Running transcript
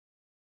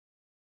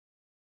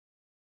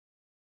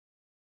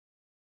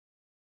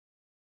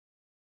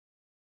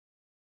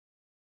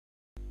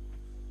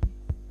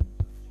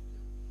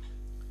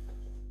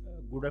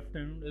Good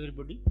afternoon,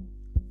 everybody.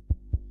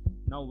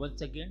 Now,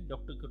 once again,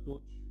 Dr.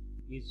 Katoch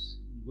is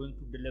going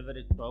to deliver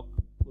a talk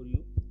for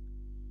you.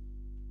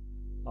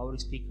 Our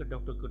speaker,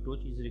 Dr.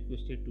 Katoch, is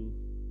requested to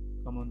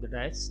come on the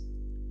dais.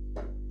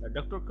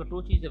 Dr.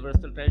 Katoch is a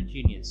versatile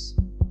genius.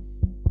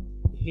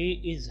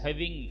 He is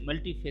having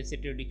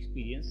multifaceted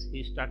experience.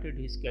 He started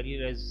his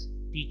career as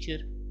teacher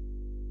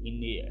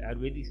in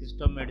Ayurvedic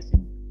system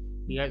medicine.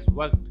 He has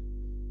worked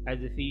as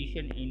a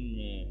physician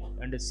in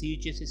under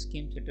CHS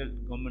scheme, Central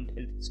Government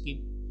Health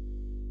Scheme.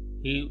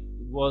 He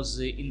was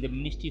in the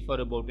ministry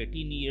for about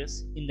 18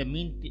 years. In the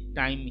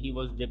meantime, he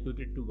was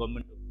deputed to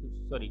government.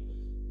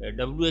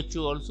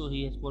 WHO also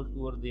he has worked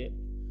over there.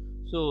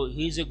 So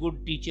he is a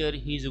good teacher.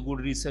 He is a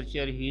good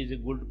researcher. He is a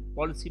good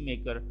policy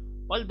maker.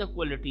 All the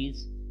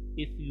qualities,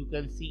 if you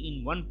can see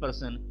in one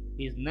person,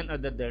 he is none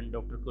other than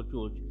Dr.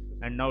 Katoch.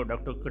 And now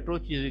Dr.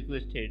 Katoch is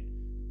requested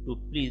to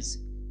please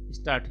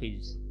start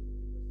his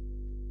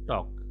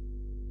talk.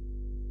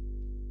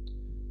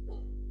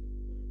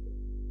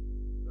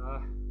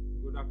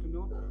 Good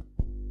afternoon.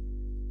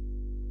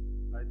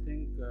 I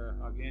think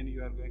again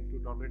you are going to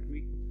tolerate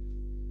me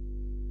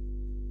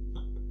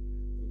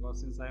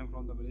because since I am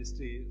from the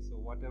ministry, so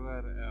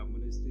whatever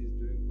ministry is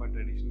doing for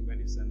traditional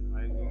medicine,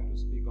 I am going to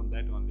speak on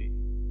that only.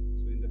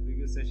 So in the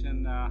previous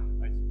session,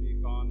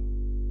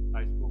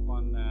 I spoke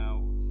on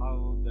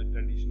how the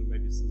traditional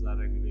medicines are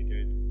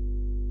regulated,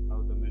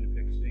 how the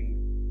manufacturing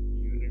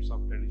units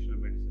of traditional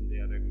medicine they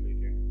are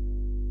regulated,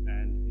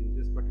 and in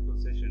this particular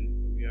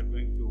session we are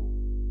going to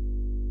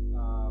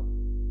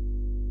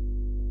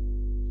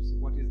see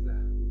what is the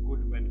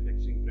good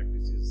manufacturing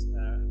practices.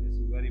 This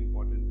is very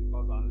important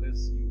because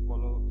unless you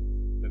follow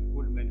the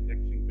good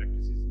manufacturing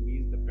practices,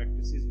 means the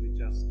practices which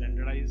are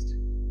standardized,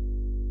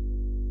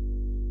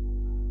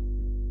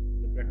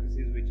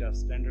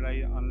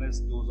 unless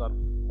those are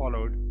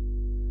followed,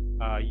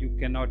 you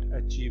cannot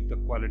achieve the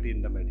quality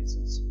in the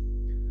medicines.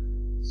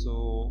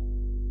 So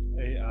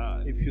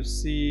if you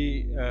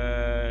see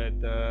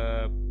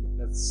the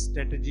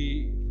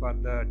strategy for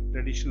the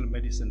traditional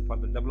medicine, for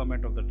the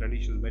development of the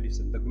traditional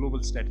medicine, the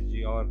global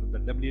strategy or the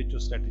WHO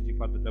strategy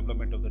for the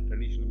development of the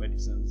traditional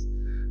medicines,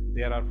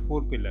 there are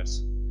 4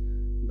 pillars.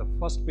 The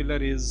first pillar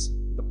is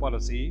the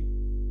policy.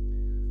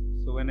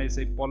 So when I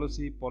say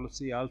policy,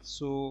 policy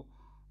also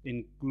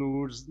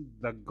includes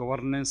the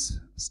governance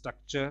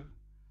structure,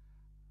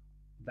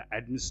 the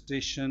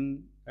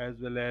administration, as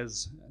well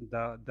as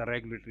the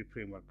regulatory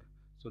framework.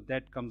 So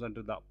that comes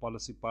under the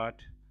policy part.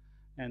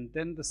 And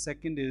then the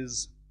second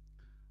is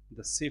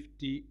the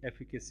safety,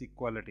 efficacy,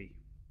 quality.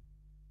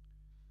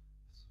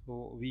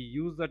 So we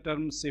use the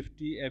term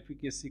safety,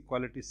 efficacy,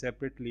 quality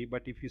separately,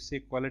 but if you say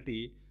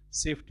quality,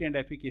 safety and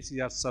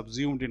efficacy are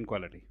subsumed in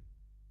quality.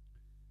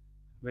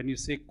 When you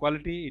say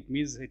quality, it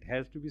means it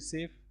has to be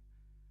safe,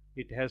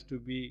 it has to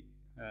be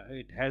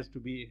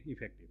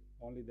effective.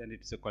 Only then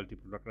it is a quality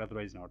product,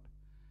 otherwise not.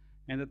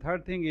 And the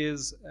third thing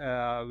is,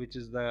 which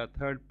is the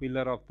third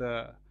pillar of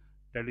the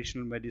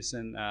traditional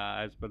medicine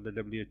as per the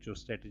WHO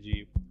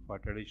strategy for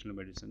traditional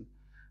medicine,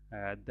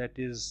 that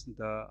is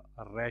the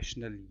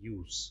rational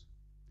use.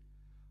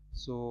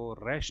 So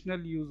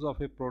rational use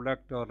of a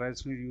product or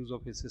rational use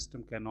of a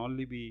system can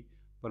only be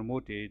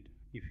promoted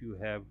if you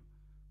have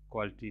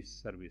quality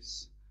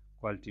service,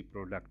 quality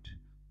product,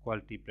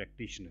 quality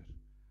practitioner,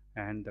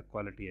 and the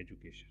quality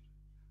education.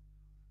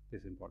 This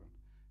is important.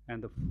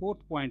 And the fourth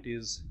point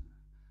is,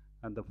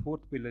 and the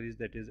fourth pillar is,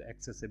 that is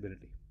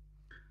accessibility.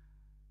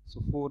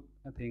 So 4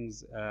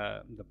 things: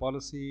 the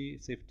policy,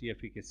 safety,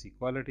 efficacy,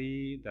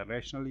 quality, the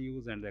rational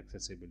use, and the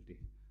accessibility.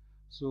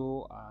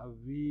 So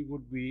we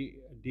would be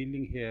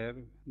dealing here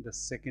the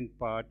second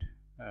part,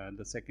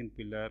 the second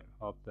pillar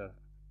of the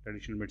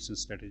traditional medicine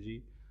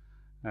strategy,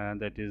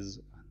 that is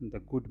the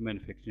good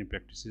manufacturing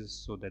practices,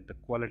 so that the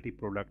quality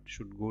product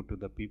should go to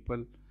the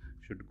people,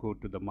 should go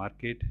to the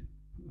market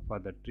for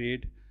the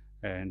trade,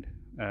 and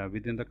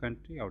within the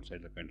country,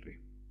 outside the country.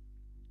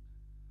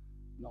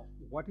 Now,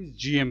 what is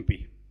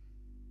GMP?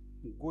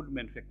 Good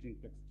manufacturing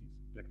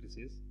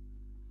practices.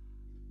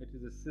 It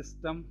is a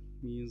system,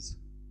 means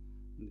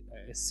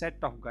a set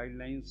of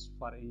guidelines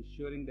for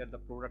ensuring that the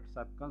products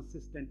are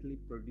consistently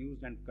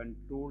produced and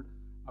controlled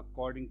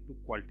according to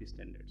quality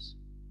standards.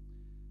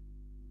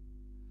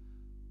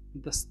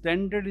 The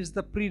standard is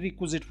the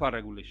prerequisite for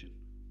regulation.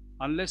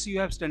 Unless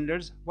you have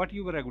standards, what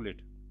you will regulate?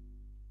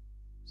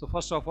 So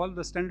first of all,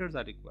 the standards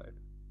are required.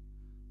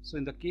 So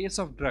in the case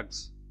of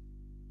drugs,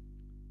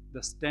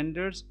 the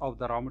standards of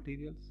the raw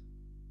materials,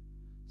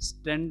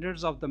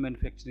 standards of the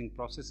manufacturing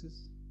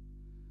processes,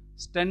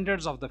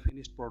 standards of the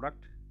finished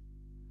product,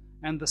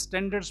 and the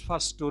standards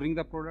for storing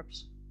the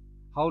products,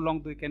 how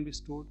long they can be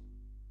stored,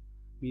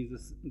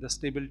 means the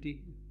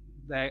stability,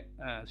 the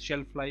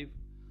shelf life.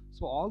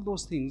 So all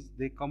those things,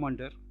 they come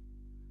under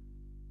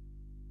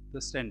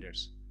the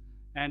standards.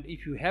 And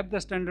if you have the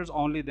standards,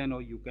 only then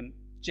you can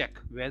check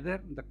whether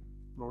the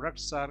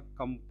products are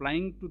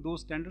complying to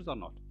those standards or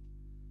not.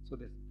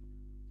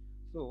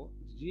 So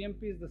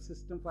GMP is the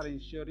system for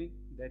ensuring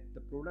that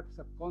the products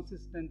are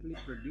consistently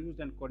produced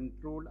and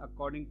controlled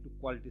according to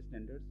quality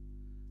standards.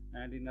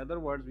 And in other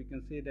words, we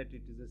can say that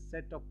it is a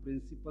set of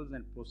principles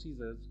and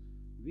procedures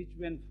which,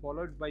 when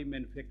followed by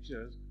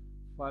manufacturers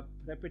for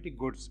therapeutic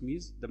goods,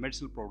 means the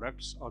medicinal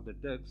products or the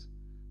drugs,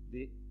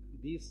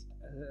 these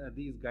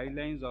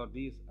guidelines or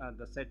the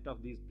set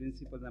of these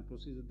principles and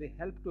procedures, they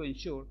help to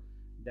ensure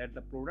that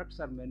the products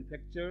which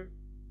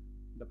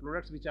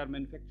are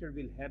manufactured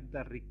will have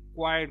the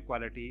required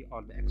quality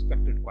or the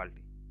expected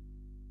quality.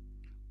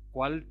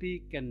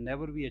 Quality can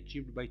never be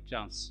achieved by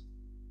chance.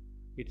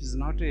 It is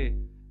not a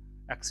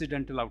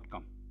accidental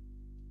outcome.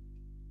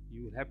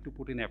 You will have to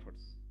put in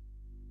efforts.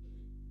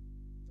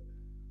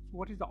 So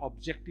what is the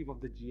objective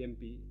of the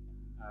GMP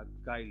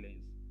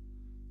guidelines?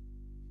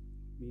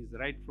 Means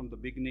right from the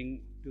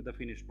beginning to the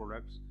finished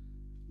products,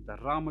 the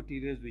raw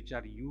materials which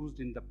are used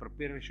in the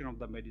preparation of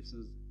the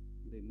medicines,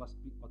 they must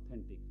be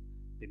authentic.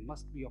 They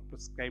must be of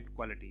prescribed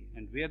quality.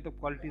 And where the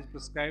quality is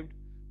prescribed,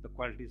 the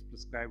quality is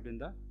prescribed in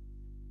the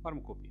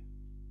pharmacopoeia.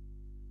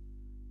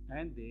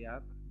 And they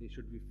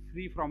should be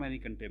free from any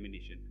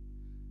contamination.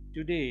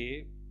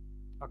 Today,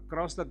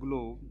 across the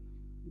globe,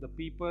 the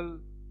people,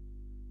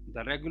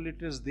 the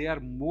regulators, they are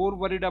more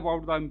worried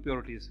about the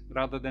impurities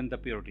rather than the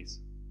purities.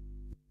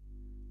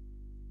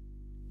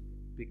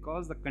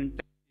 Because the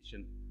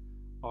contamination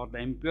or the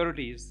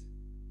impurities,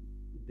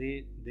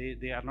 they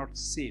are not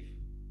safe.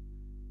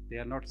 They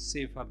are not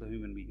safe for the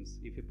human beings.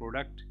 If a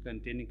product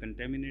containing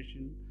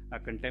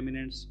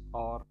contaminants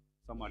or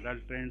some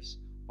adulterants,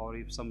 or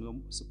if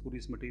some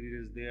spurious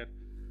material is there,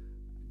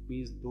 it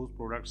means those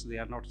products, they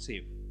are not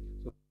safe.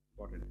 So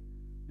important.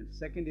 And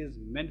second is,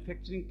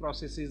 manufacturing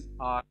processes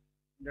are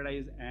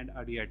standardized and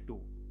adhered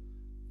to.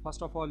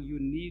 First of all, you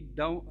need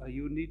to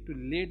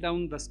lay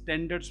down the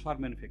standards for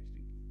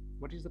manufacturing.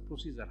 What is the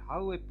procedure?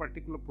 How a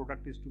particular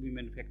product is to be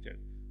manufactured?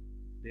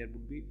 There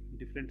would be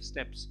different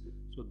steps.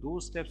 So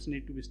those steps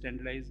need to be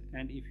standardized,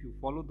 and if you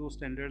follow those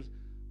standards,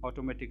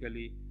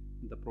 automatically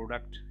the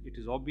product, it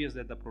is obvious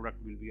that the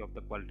product will be of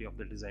the quality, of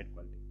the desired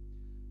quality.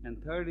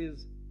 And third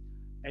is,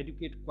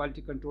 adequate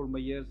quality control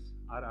measures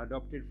are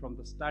adopted from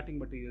the starting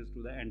materials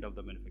to the end of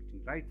the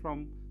manufacturing. Right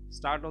from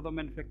start of the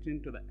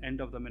manufacturing to the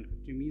end of the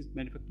manufacturing means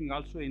manufacturing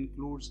also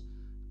includes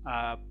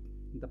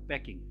the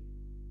packing.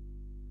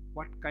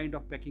 What kind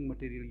of packing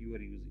material you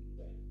are using?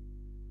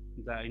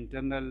 The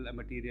internal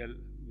material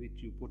which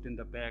you put in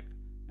the pack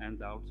and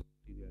the outside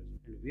materials,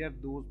 and where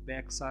those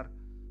packs are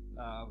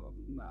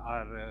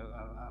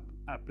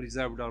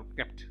preserved or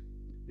kept.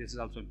 This is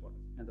also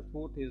important. And the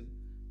fourth is,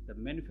 the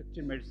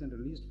manufactured medicine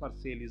released for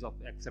sale is of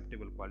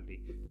acceptable quality.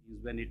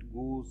 Is when it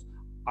goes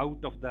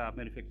out of the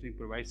manufacturing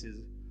premises,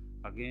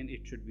 again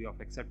it should be of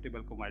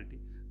acceptable quality.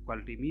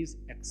 Quality means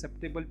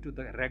acceptable to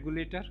the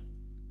regulator,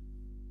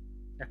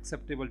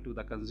 acceptable to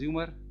the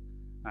consumer,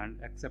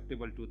 and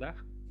acceptable to the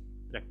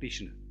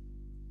practitioner.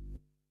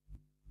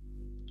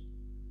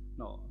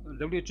 Now,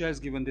 WHO has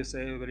given this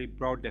a very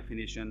broad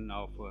definition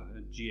of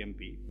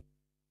GMP.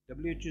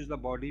 WHO is the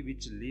body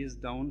which lays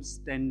down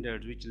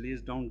standards, which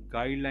lays down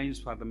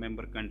guidelines for the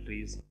member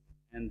countries,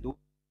 and those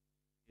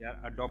they are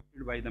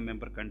adopted by the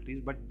member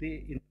countries, but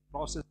they, in the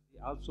process, they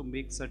also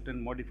make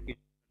certain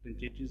modifications, certain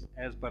changes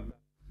as per the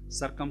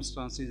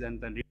circumstances and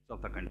the needs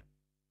of the country.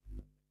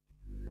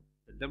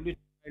 The WHO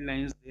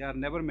guidelines, they are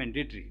never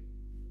mandatory.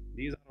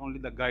 These are only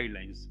the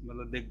guidelines.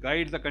 Well, they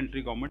guide the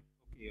country government.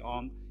 Okay,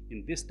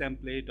 in this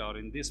template or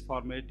in this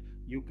format,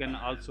 you can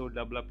also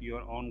develop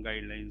your own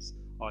guidelines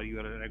or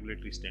your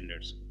regulatory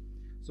standards.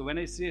 So when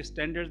I say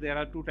standards, there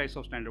are two types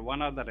of standards.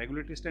 One are the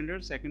regulatory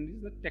standards, second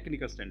is the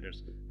technical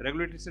standards.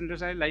 Regulatory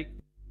standards are like,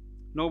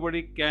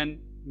 nobody can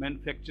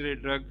manufacture a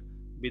drug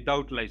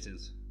without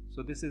license.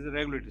 So this is a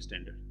regulatory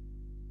standard.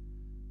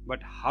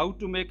 But how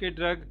to make a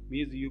drug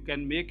means you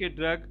can make a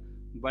drug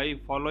by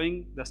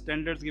following the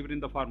standards given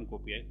in the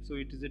pharmacopoeia. So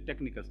it is a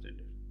technical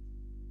standard,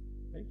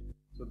 right?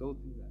 So those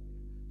things are there.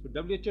 So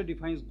WHO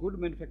defines good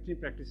manufacturing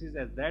practices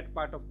as that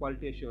part of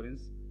quality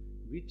assurance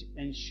which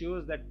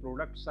ensures that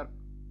products are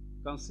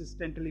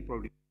consistently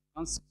produced.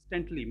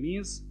 Consistently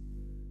means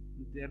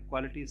their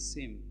quality is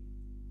same.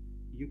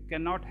 You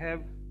cannot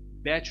have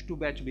batch to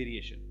batch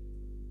variation.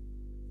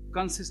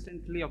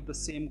 Consistently of the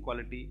same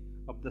quality,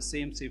 of the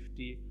same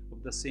safety,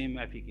 of the same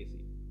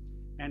efficacy,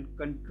 and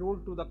control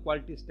to the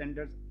quality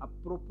standards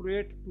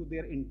appropriate to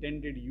their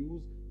intended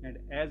use and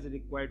as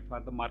required for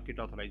the market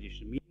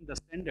authorization. Meaning the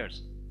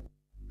standards,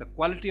 the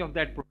quality of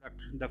that product,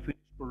 the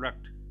finished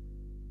product,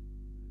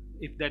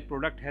 if that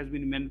product has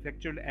been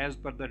manufactured as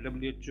per the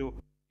WHO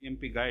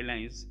GMP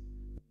guidelines,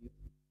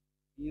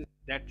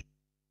 that fit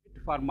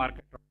for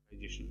market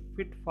authorization,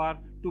 fit for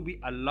to be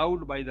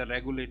allowed by the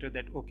regulator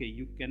that okay,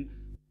 you can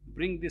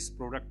bring this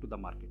product to the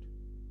market.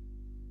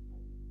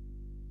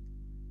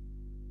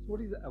 So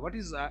what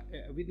is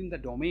within the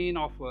domain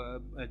of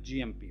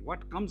GMP?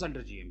 What comes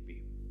under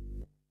GMP?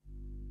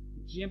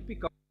 GMP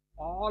covers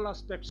all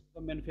aspects of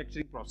the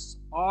manufacturing process,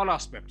 all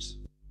aspects.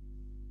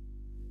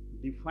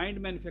 Defined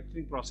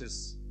manufacturing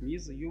process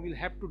means you will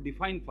have to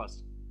define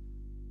first.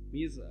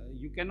 Means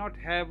you cannot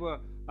have a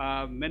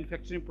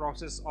manufacturing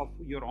process of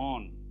your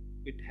own.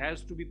 It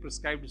has to be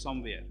prescribed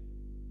somewhere,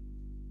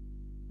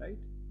 right?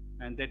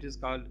 and that is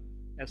called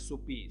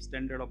SOP,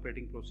 Standard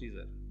Operating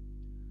Procedure.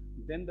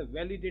 Then the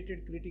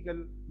validated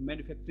critical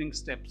manufacturing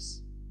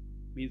steps,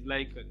 means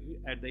like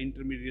at the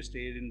intermediate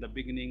stage, in the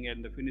beginning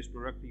and the finished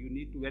product, you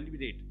need to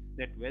validate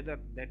that whether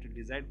that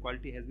desired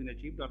quality has been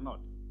achieved or not.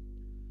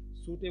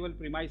 Suitable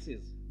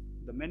premises,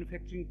 the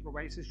manufacturing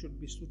premises should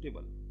be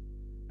suitable.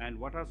 And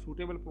what are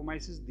suitable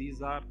premises?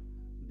 These are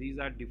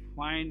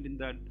defined in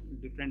the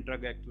different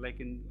drug act. Like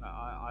in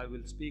I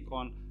will speak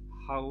on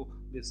how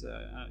this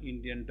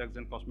Indian Drugs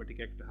and Cosmetic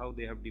Act, how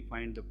they have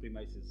defined the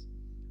premises,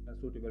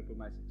 suitable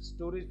premises.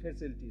 Storage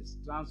facilities,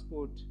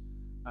 transport,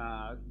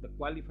 the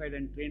qualified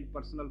and trained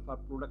personnel for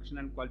production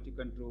and quality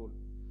control.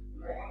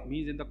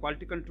 Means in the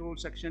quality control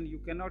section, you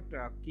cannot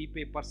keep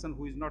a person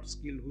who is not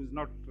skilled, who is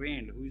not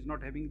trained, who is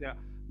not having the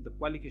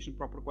qualification,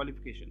 proper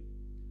qualification.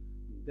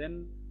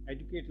 Then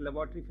adequate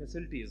laboratory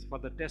facilities for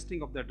the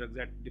testing of the drugs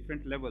at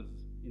different levels,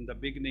 in the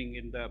beginning,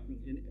 in the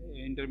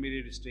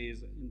intermediate stage,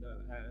 in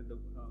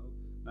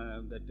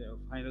the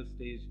final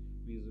stage,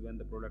 means when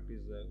the product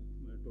is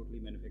totally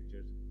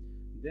manufactured.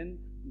 Then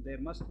there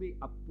must be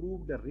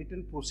approved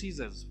written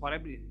procedures for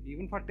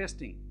even for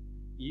testing,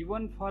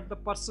 even for the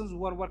persons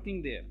who are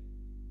working there.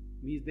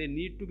 Means they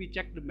need to be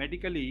checked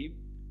medically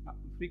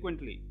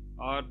frequently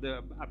or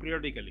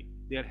periodically,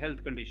 their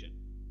health condition,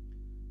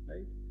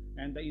 right?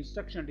 And the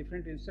instruction,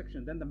 different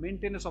instruction. Then the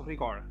maintenance of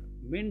record,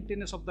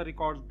 maintenance of the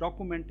records,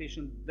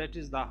 documentation. That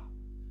is the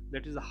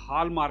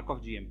hallmark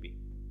of GMP.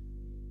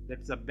 That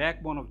is the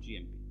backbone of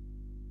GMP.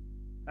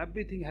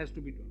 Everything has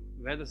to be done,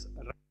 whether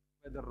right,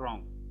 whether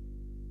wrong,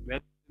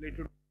 whether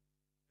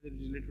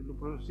related to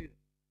procedure.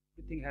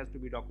 Everything has to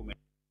be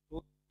documented.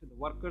 So the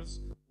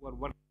workers who are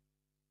working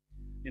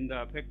in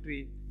the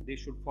factory, they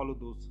should follow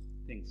those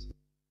things.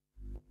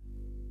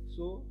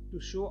 So to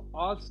show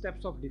all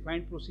steps of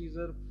defined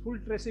procedure, full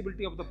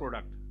traceability of the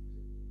product.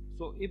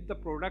 So if the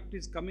product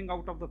is coming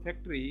out of the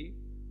factory,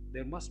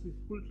 there must be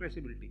full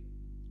traceability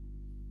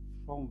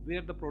from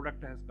where the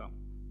product has come,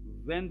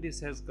 when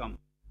this has come,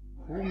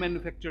 who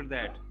manufactured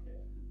that,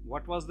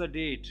 what was the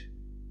date,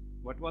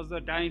 what was the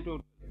time to,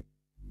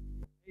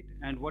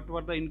 and what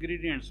were the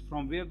ingredients,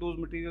 from where those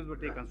materials were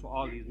taken. So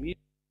all these mean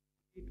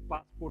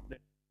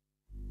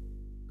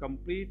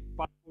complete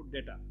passport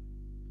data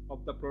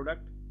of the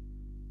product,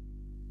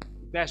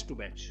 batch to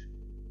batch.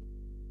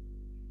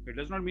 It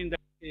does not mean that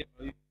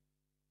with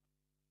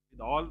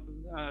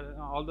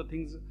all the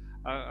things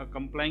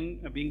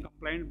being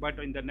compliant, but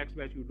in the next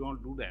batch you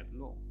don't do that.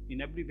 No,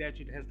 in every batch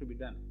it has to be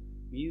done.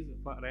 Means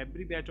for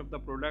every batch of the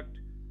product,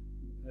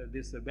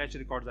 this batch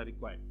records are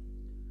required.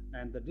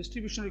 And the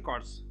distribution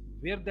records,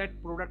 where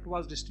that product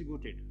was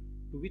distributed,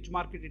 to which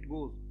market it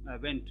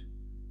went,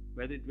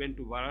 whether it went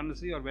to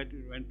Varanasi or whether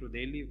it went to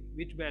Delhi,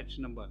 which batch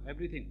number,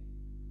 everything.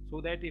 So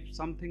that if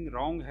something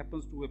wrong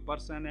happens to a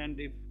person, and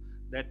if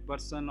that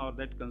person or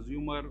that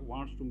consumer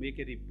wants to make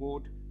a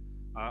report,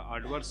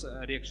 adverse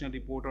reaction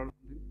report or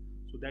something,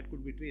 so that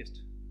could be traced.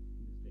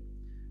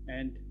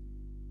 And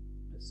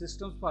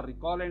systems for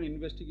recall and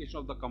investigation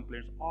of the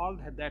complaints, all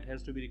that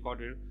has to be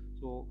recorded.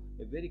 So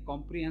a very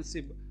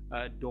comprehensive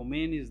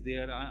domain is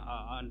there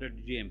under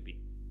GMP.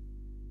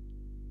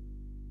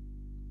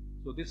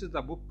 So this is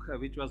the book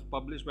which was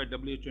published by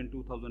WHO in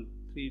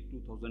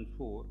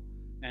 2003-2004,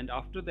 and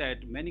after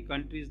that many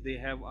countries, they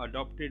have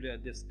adopted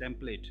this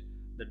template,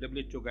 the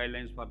WHO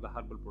guidelines for the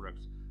herbal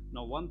products.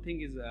 Now one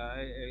thing is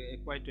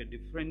quite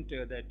different,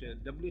 that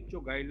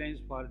WHO guidelines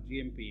for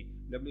GMP,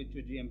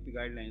 WHO GMP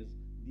guidelines,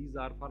 these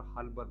are for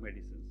herbal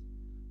medicines.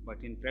 But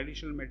in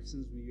traditional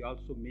medicines, we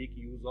also make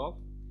use of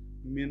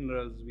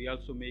minerals, we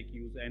also make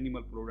use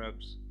animal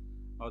products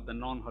or the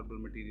non-herbal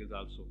materials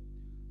also.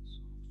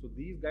 So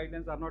these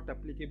guidelines are not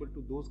applicable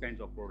to those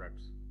kinds of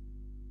products.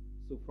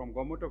 So from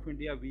Government of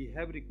India, we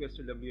have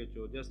requested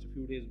WHO, just a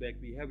few days back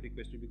we have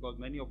requested, because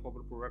many of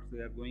our products, they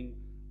are going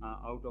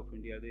out of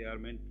India, they are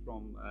meant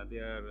from, they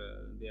are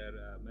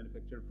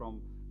manufactured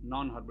from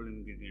non-herbal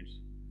ingredients.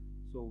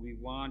 So we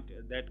want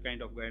that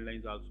kind of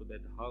guidelines also,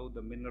 that how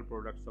the mineral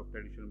products of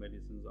traditional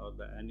medicines or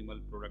the animal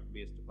product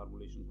based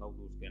formulations, how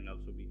those can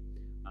also be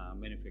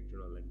manufactured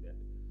or like that.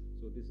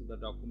 So this is the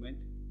document,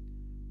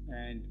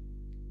 and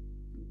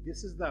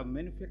this is the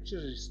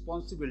manufacturer's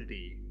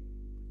responsibility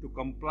to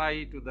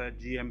comply to the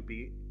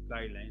GMP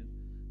guidelines.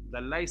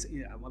 The license,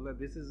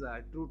 this is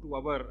true to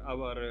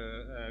our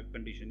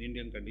condition,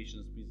 Indian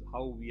conditions,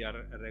 how we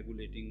are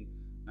regulating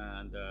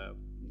the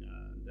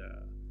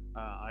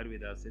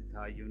Ayurveda,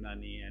 Siddha,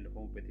 Unani and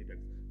homeopathic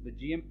drugs. The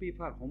GMP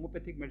for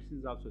homeopathic medicine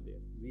is also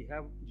there. We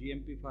have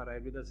GMP for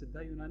Ayurveda,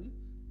 Siddha, Unani.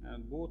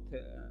 Both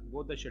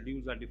the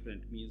schedules are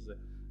different. Means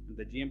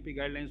the GMP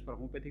guidelines for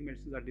homeopathic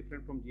medicines are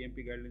different from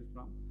GMP guidelines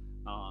from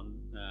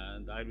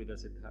the Ayurveda,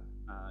 Siddha,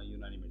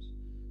 Unani medicine.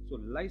 So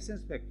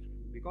license factory,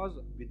 because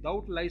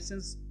without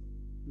license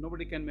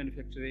nobody can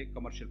manufacture a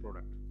commercial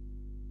product.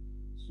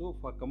 So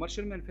for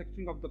commercial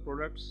manufacturing of the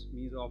products,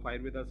 means of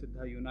Ayurveda,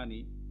 Siddha,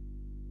 Unani,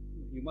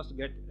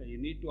 you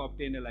need to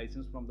obtain a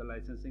license from the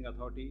licensing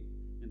authority,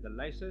 and the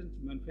licensed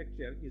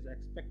manufacturer is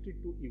expected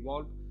to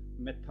evolve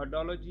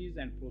methodologies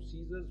and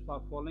procedures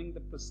for following the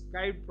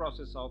prescribed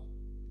process of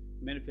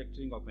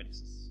manufacturing of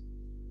medicines.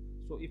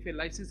 So if a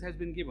license has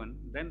been given,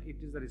 then it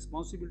is the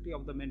responsibility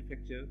of the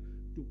manufacturer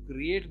to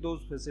create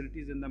those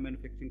facilities in the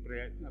manufacturing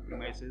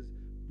premises,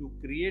 to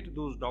create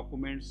those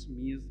documents,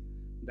 means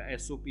the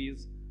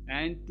SOPs,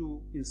 and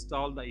to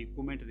install the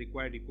equipment,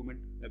 required equipment,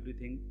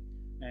 everything,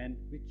 and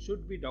which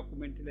should be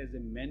documented as a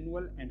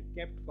manual and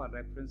kept for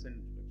reference and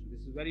inspection.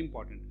 This is very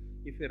important.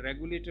 If a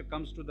regulator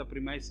comes to the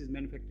premises,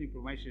 manufacturing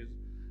premises,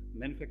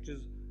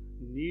 manufacturers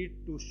need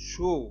to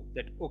show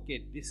that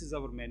okay, this is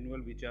our manual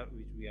which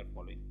we are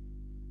following,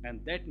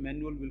 and that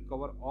manual will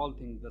cover all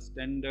things: the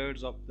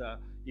standards of the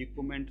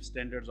equipment,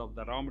 standards of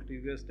the raw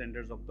materials,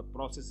 standards of the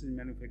processes,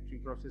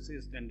 manufacturing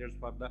processes, standards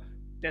for the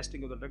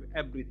testing of the drug,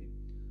 everything.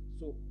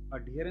 So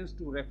adherence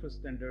to reference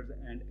standards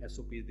and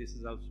SOPs, this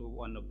is also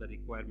one of the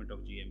requirement of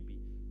GMP.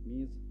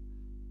 Means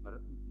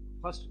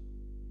first,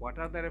 what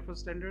are the reference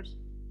standards?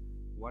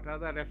 What are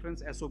the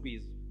reference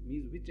SOPs?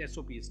 Means which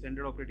SOPs,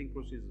 standard operating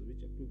procedures,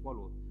 which have to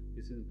follow.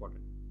 This is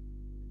important.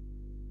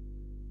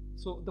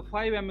 So the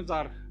 5 M's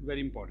are very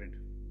important.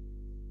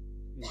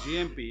 In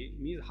GMP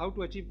means how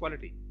to achieve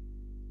quality.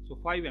 So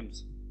 5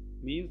 M's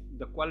means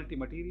the quality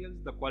materials,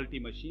 the quality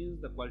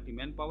machines, the quality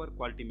manpower,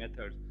 quality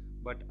methods.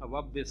 But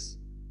above this,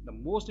 the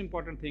most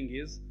important thing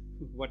is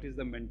what is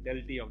the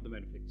mentality of the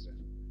manufacturer.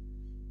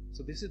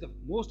 So this is the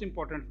most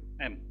important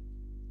M,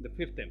 the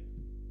 5th M.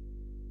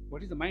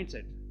 What is the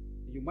mindset?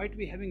 You might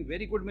be having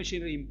very good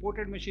machinery,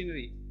 imported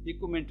machinery,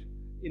 equipment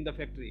in the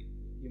factory.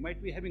 You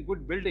might be having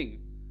good building,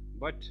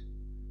 but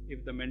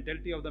if the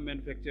mentality of the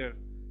manufacturer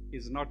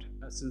is not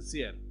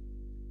sincere,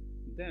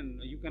 then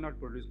you cannot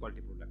produce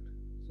quality product.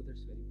 So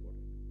that's very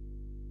important,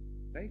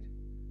 right?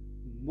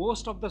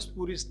 Most of the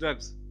spurious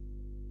drugs,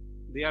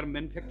 they are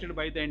manufactured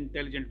by the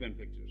intelligent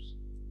manufacturers.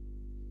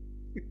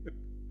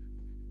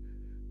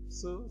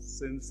 So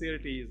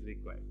sincerity is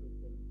required,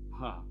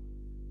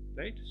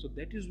 right? So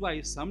that is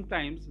why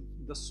sometimes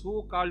the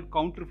so-called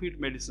counterfeit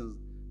medicines,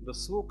 the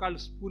so-called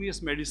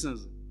spurious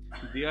medicines,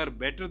 they are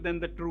better than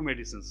the true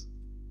medicines,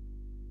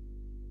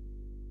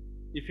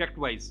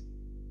 effect-wise.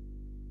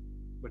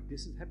 But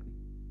this is happening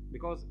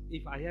because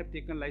if I have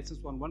taken license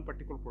on one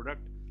particular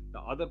product, the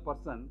other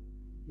person,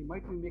 he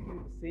might be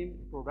making the same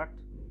product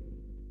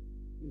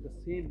in the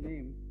same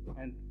name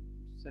and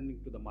sending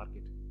to the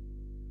market.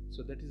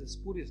 So that is a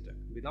spurious drug.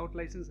 Without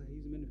license, he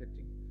is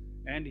manufacturing,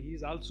 and he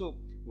is also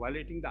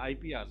violating the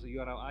IPRs. You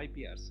are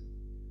IPRs.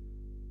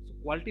 So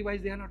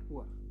quality-wise, they are not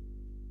poor,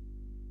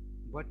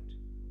 but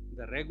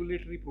the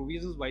regulatory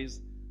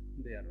provisions-wise,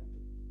 they are wrong.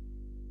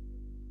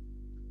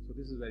 So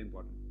this is very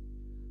important.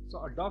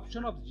 So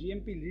adoption of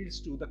GMP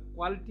leads to the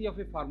quality of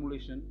a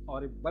formulation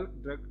or a bulk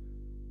drug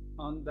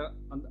on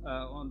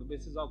the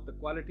basis of the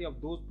quality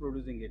of those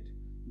producing it.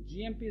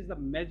 GMP is the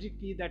magic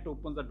key that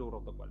opens the door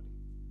of the quality.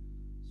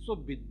 So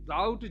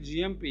without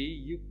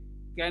GMP, you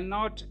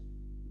cannot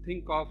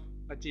think of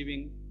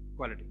achieving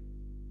quality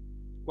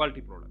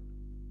product.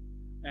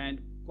 And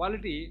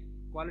quality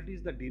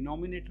is the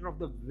denominator of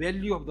the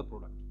value of the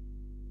product.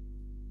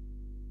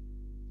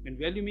 And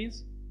value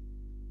means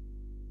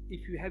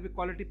if you have a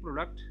quality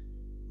product,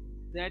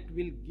 that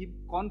will give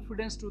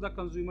confidence to the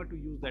consumer to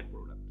use that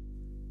product.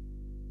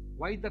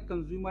 Why the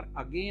consumer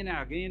again and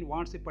again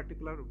wants a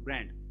particular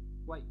brand?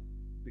 Why?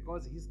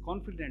 Because he is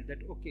confident that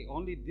okay,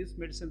 only this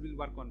medicine will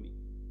work on me.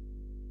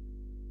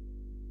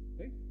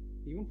 Right?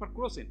 Even for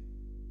crocin,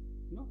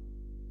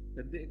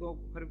 that they go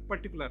for a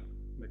particular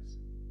medicine,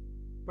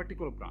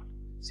 particular brand.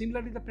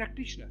 Similarly, the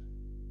practitioner,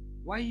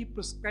 why he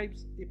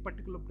prescribes a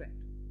particular brand?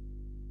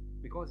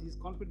 Because he is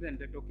confident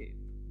that okay,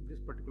 this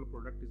particular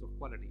product is of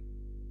quality,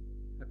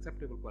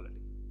 acceptable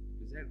quality,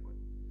 desired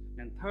quality.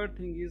 And third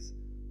thing is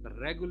the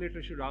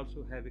regulator should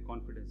also have a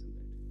confidence in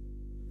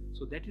that.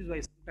 So that is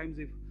why sometimes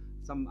if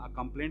some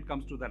complaint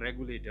comes to the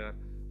regulator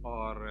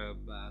or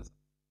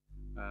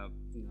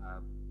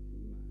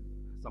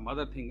some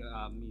other thing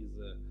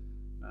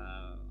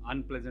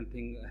unpleasant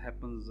thing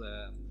happens,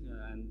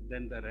 and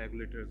then the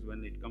regulators,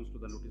 when it comes to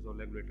the notice of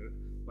regulator,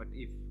 but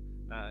if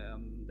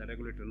the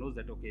regulator knows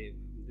that okay,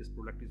 this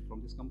product is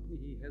from this company,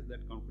 he has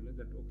that confidence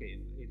that okay,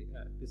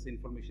 this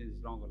information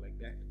is wrong or like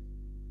that.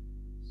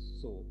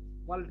 So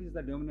quality is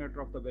the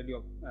denominator of the value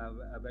of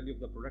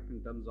the product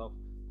in terms of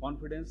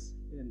confidence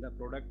in the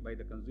product by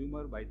the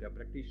consumer, by the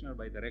practitioner,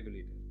 by the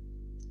regulator.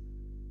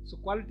 So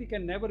quality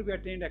can never be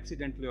attained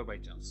accidentally or by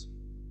chance.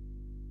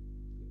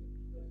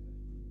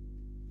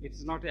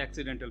 It's not an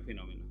accidental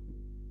phenomenon.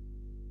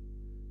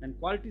 And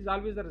quality is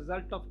always the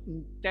result of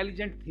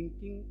intelligent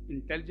thinking,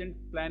 intelligent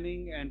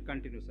planning, and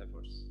continuous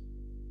efforts.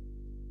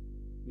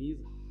 Means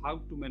how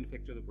to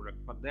manufacture the product.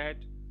 For that,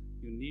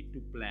 you need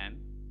to plan,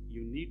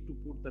 you need to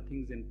put the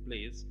things in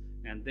place,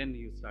 and then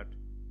you start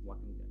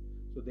working them.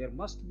 So there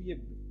must be a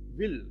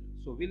will.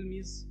 So will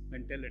means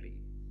mentality,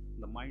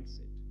 the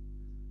mindset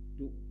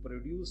to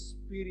produce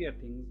superior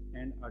things,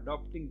 and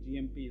adopting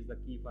GMP is the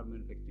key for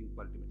manufacturing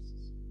quality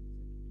medicines.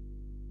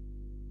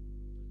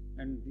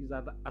 And these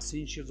are the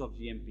essentials of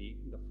GMP.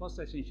 The first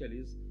essential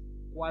is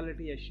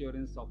quality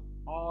assurance of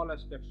all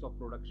aspects of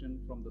production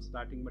from the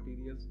starting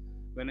materials.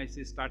 When I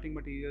say starting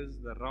materials,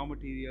 the raw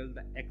materials,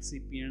 the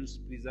excipients,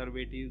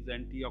 preservatives,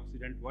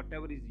 antioxidant,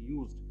 whatever is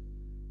used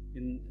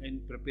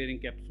in preparing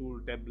capsule,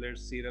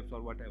 tablets, syrups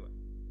or whatever.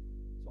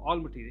 So all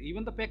material,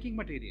 even the packing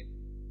material.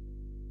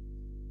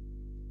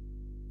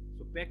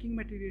 So packing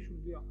material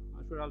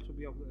should also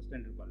be of the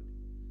standard quality.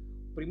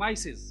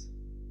 Premises,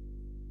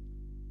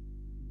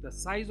 the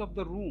size of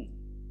the room,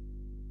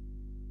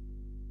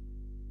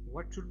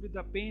 what should be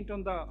the paint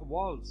on the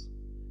walls,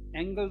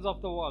 angles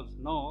of the walls.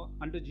 Now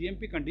under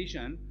GMP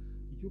condition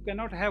you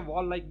cannot have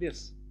wall like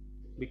this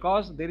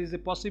because there is a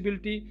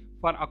possibility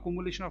for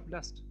accumulation of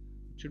dust.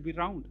 It should be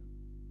round.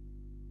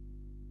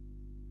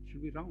 It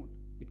should be round.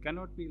 It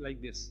cannot be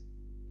like this.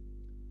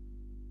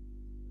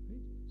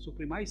 So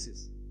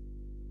premises.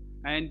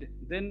 And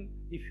then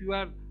if you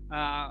are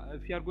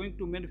going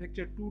to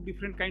manufacture two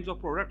different kinds of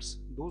products,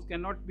 those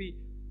cannot be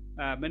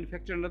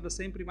manufactured under the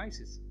same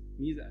premises.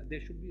 Means there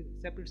should be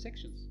separate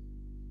sections.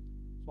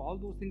 So all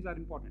those things are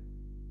important.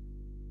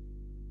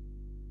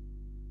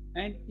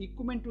 And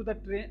equipment to the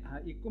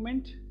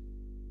equipment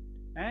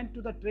and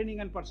to the training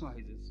and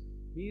personalizes.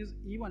 Means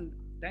even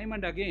time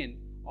and again,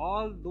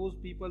 all those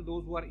people,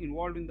 those who are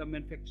involved in the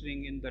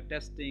manufacturing, in the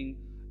testing,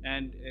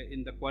 and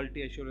in the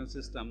quality assurance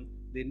system,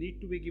 they need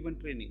to be given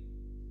training.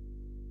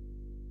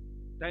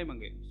 Time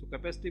again. So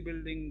capacity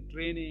building,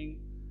 training,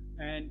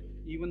 and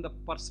even the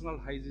personal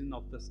hygiene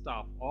of the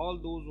staff. All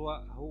those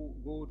who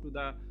go to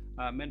the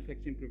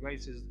manufacturing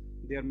premises,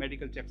 their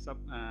medical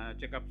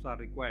checkups are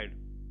required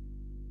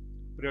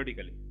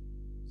periodically,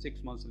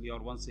 6 monthly or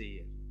once a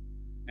year.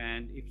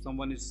 And if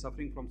someone is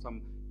suffering from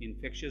some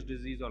infectious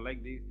disease or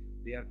like this,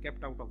 they are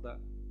kept out of the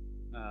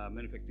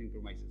manufacturing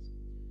premises.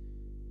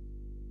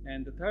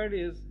 And the third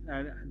is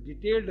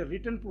detailed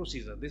written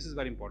procedure. This is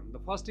very important. The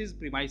first is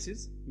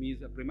premises, means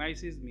the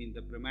premises,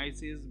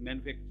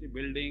 manufacturing,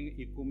 building,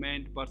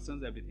 equipment,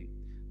 persons, everything.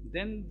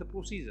 Then the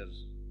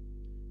procedures.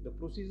 The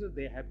procedures,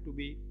 they have to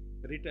be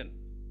written.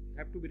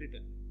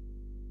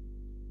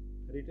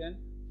 Written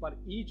for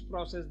each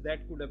process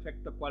that could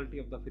affect the quality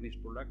of the finished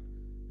product.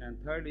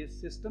 And third is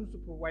systems to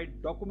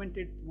provide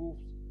documented proofs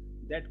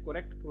that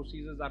correct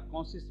procedures are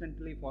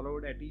consistently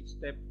followed at each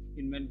step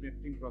in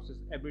manufacturing process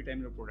every time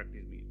your product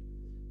is made.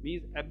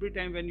 Means every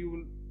time when you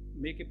will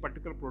make a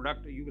particular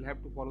product, you will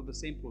have to follow the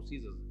same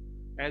procedures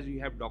as you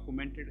have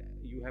documented,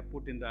 you have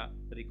put in the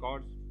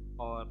records,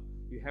 or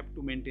you have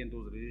to maintain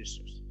those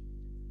registers.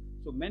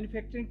 So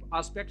manufacturing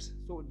aspects,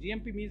 so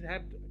GMP means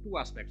have two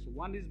aspects.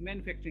 One is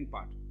manufacturing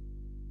part,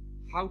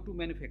 how to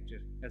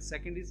manufacture, and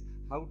second is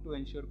how to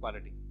ensure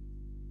quality.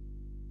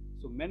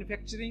 So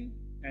manufacturing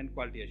and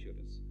quality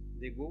assurance,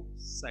 they go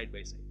side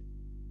by side.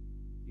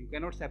 You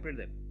cannot separate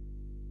them.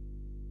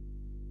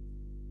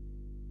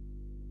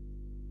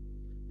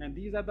 And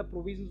these are the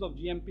provisions of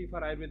GMP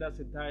for Ayurveda,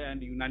 Siddha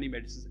and Unani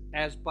medicines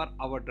as per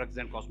our Drugs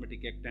and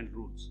Cosmetic Act and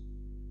rules.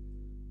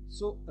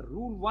 So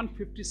Rule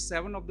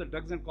 157 of the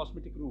Drugs and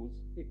Cosmetic Rules,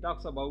 it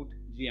talks about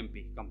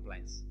GMP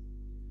compliance.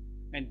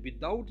 And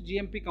without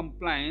GMP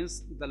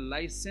compliance, the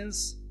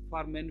license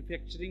for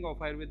manufacturing of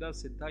Ayurveda,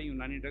 Siddha,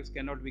 Unani drugs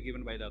cannot be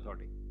given by the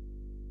authority.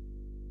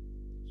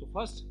 So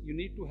first you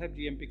need to have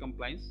GMP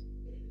compliance,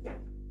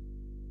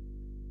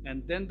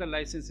 and then the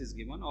license is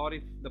given. Or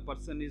if the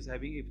person is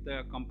having, if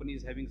the company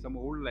is having some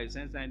old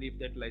license, and if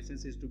that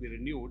license is to be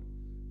renewed,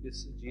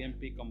 this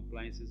GMP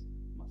compliance is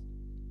must.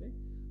 Okay?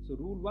 So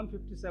Rule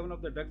 157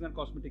 of the Drugs and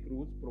Cosmetic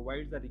Rules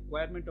provides the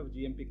requirement of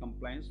GMP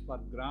compliance for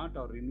grant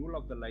or renewal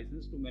of the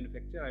license to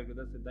manufacture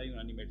Ayurveda, Siddha,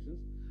 Unani medicines.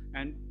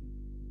 And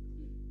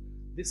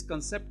this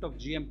concept of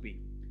GMP,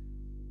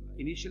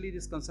 initially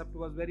this concept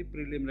was very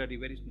preliminary,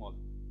 very small.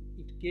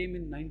 It came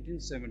in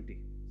 1970.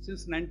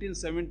 Since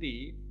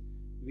 1970,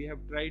 we have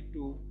tried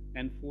to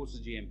enforce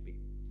GMP.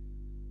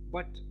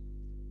 But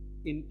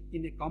in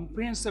a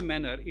comprehensive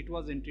manner, it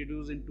was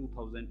introduced in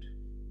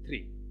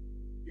 2003.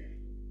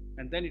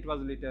 And then it was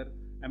later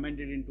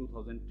amended in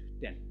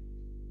 2010.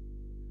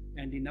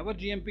 And in our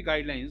GMP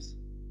guidelines,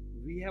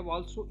 we have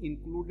also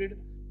included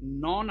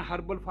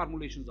non-herbal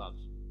formulations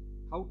also.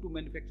 How to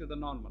manufacture the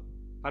normal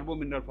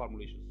herbo-mineral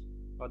formulations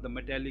or the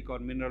metallic or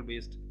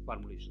mineral-based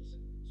formulations.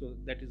 So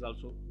that is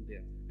also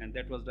there, and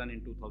that was done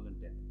in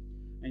 2010.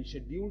 And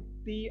Schedule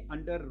T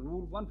under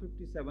Rule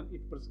 157,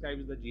 it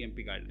prescribes the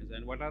GMP guidelines.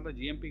 And what are the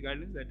GMP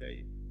guidelines, that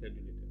I tell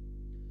you later.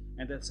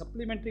 And the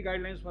supplementary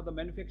guidelines for the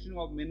manufacturing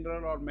of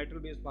mineral or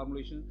metal-based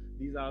formulations,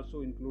 these are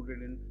also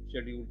included in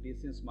Schedule T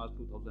since March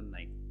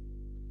 2009.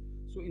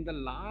 So in the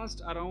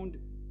last around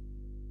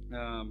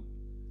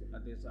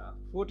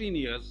 14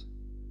 years,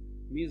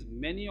 means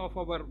many of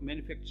our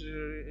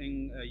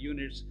manufacturing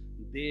units,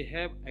 they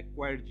have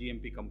acquired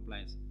GMP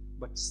compliance,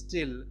 but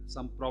still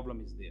some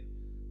problem is there,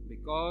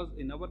 because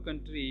in our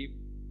country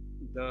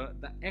the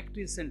act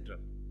is central,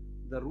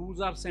 the rules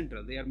are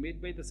central, they are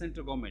made by the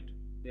central government,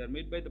 they are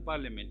made by the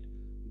parliament,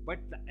 but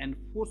the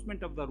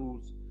enforcement of the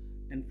rules,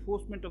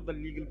 enforcement of the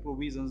legal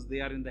provisions, they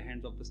are in the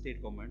hands of the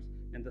state governments.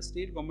 And the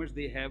state governments,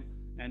 they have,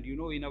 and you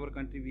know, in our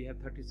country we have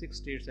 36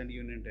 states and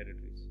union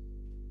territories.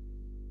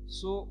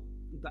 So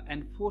the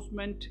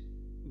enforcement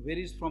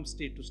varies from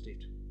state to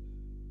state.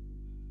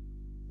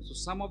 So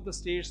some of the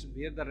states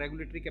where the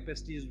regulatory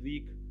capacity is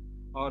weak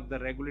or the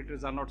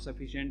regulators are not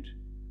sufficient,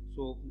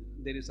 so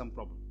there is some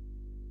problem,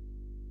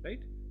 right?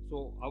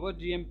 So our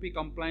GMP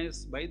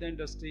compliance by the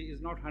industry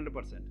is not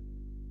 100%.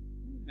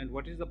 And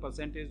what is the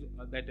percentage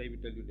that I will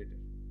tell you later.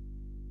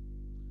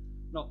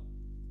 Now,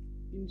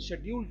 in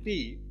Schedule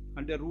T,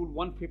 under Rule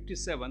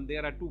 157,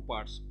 there are two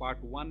parts,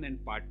 Part 1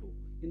 and Part 2.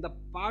 In the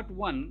Part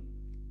 1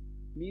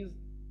 means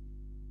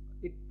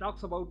it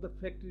talks about the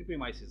factory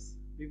premises.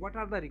 What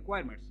are the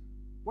requirements?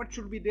 What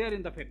should be there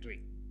in the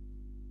factory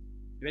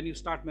when you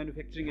start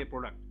manufacturing a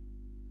product?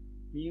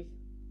 Means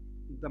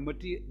the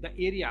material, the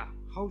area,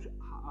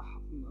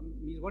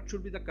 means what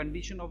should be the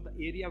condition of the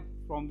area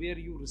from where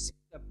you receive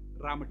the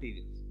raw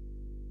materials.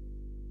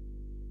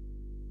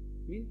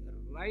 Means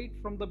right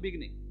from the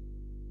beginning,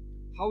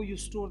 how you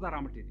store the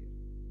raw material,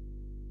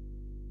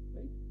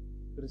 right?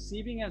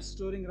 Receiving and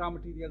storing raw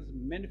materials,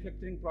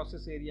 manufacturing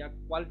process area,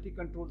 quality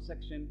control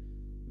section,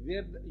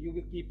 where you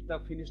will keep the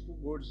finished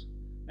goods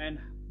and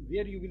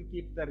where you will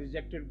keep the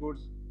rejected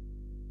goods.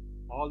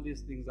 All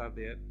these things are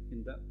there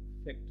in the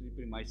factory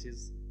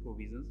premises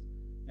provisions.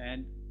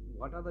 And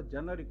what are the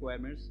general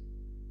requirements?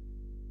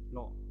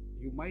 No,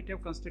 you might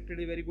have constructed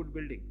a very good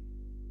building,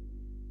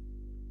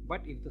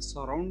 but if the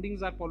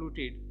surroundings are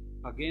polluted,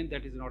 again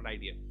that is not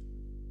ideal.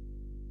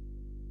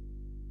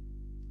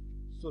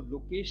 So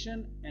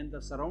location and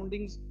the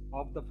surroundings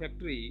of the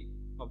factory,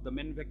 of the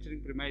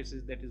manufacturing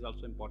premises, that is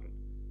also important.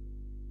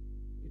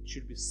 It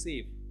should be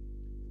safe,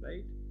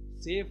 right?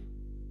 Safe,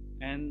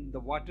 and the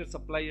water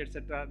supply,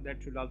 etc.,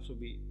 that should also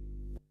be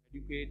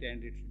adequate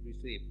and it should be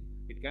safe.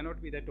 It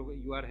cannot be that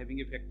you are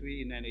having a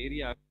factory in an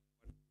area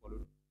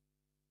polluted.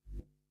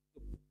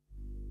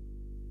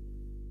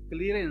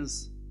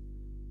 Clearance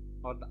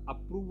or the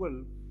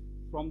approval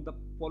from the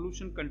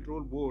pollution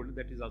control board,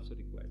 that is also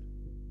required.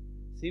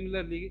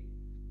 Similarly,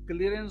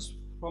 clearance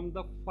from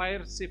the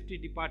fire safety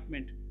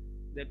department,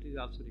 that is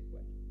also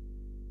required.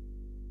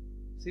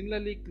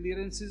 Similarly,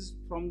 clearances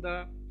from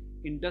the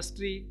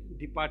industry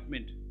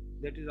department,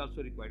 that is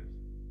also required.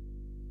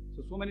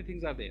 So many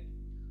things are there.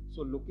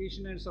 So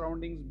location and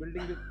surroundings,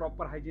 building with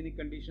proper hygienic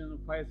conditions,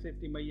 fire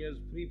safety measures,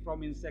 free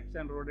from insects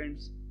and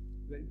rodents,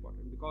 very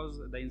important, because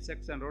the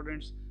insects and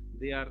rodents,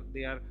 they are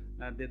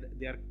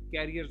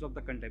carriers of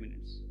the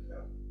contaminants.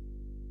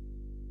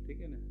 Okay,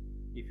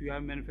 if you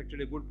have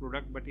manufactured a good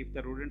product, but if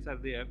the rodents are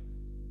there,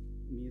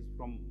 means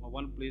from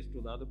one place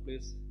to the other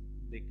place,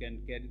 they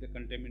can carry the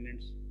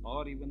contaminants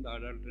or even the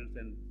adulterants,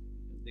 and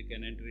they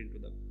can enter into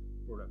the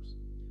products.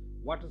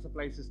 Water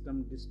supply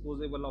system,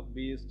 disposal of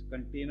waste,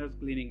 containers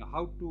cleaning,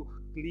 how to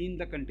clean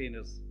the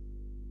containers,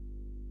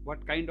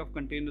 what kind of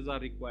containers are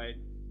required,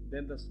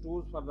 then the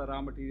stores for the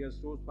raw materials,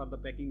 stores for the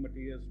packing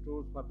materials,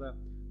 stores for the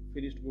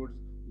finished goods,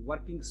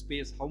 working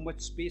space, how much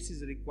space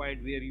is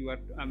required where you are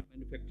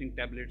manufacturing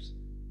tablets,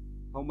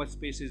 how much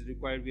space is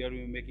required where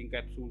you are making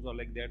capsules or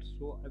like that,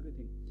 so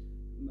everything.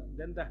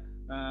 Then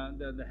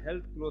the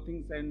health,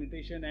 clothing,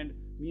 sanitation, and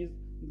means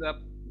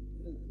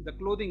the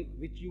clothing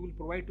which you will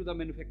provide to the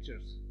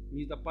manufacturers,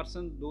 means the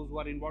person, those who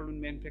are involved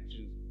in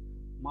manufacturing,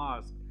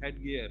 mask,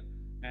 headgear,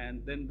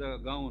 and then the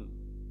gown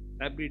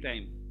every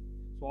time.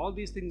 So all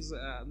these things,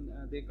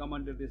 they come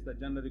under this, the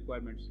general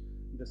requirements.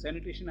 The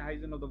sanitation and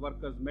hygiene of the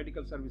workers,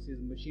 medical services,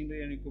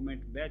 machinery and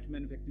equipment, batch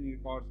manufacturing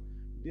records,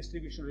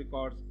 distribution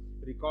records,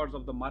 records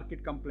of the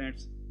market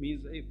complaints,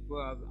 means if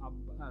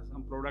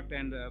some product,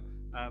 and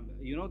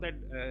you know that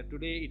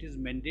today it is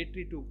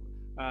mandatory to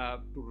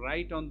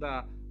write on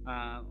the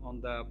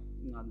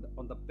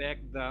pack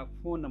the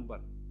phone number,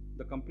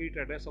 the complete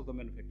address of the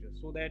manufacturer,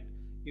 so that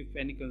if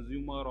any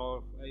consumer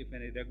or if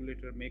any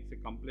regulator makes a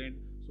complaint,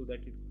 so that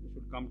it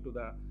should come to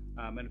the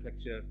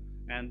manufacturer,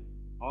 and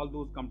all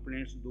those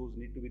complaints, those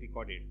need to be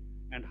recorded,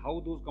 and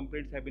how those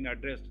complaints have been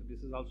addressed, this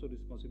is also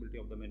responsibility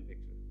of the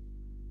manufacturer.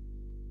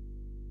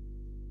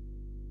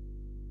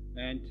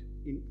 And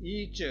in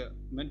each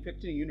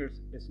manufacturing units,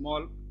 a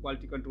small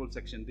quality control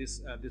section. This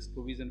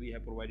provision we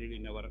have provided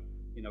in our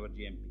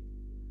GMP.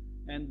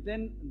 And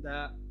then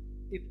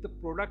if the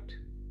product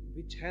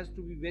which has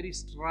to be very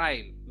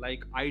sterile,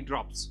 like eye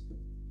drops,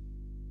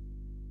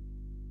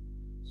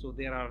 so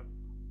there are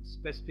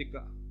specific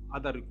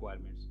other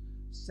requirements.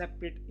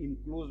 Separate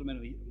enclosed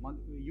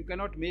you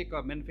cannot make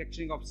a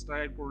manufacturing of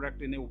sterile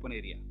product in an open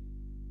area.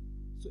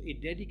 So a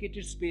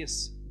dedicated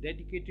space,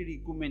 dedicated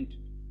equipment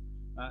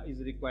is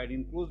required.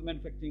 Enclosed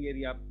manufacturing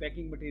area,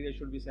 packing material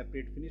should be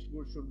separate, finished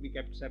goods should be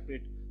kept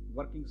separate,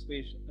 working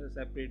space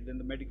separate. Then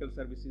the medical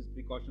services,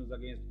 precautions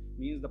against,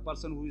 means the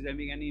person who is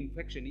having any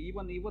infection,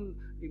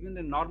 even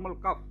a normal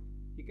cough,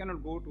 he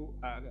cannot go to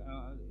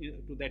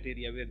that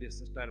area where this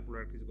sterile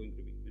product is going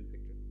to be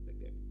manufactured, like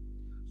that.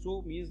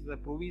 So means the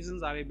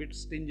provisions are a bit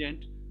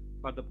stringent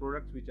for the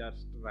products which are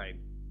sterile.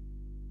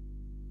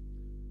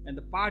 And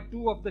the part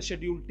 2 of the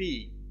Schedule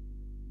T,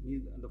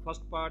 the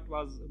first part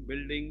was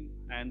building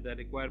and the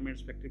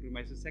requirements, factory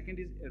premises. Second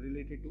is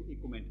related to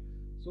equipment.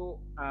 So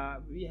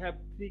we have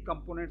 3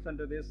 components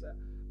under this.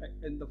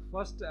 In the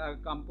first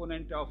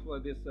component of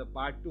this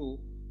part 2,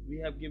 we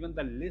have given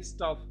the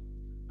list of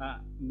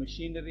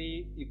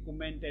machinery,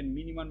 equipment and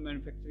minimum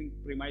manufacturing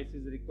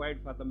premises required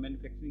for the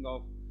manufacturing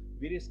of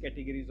various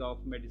categories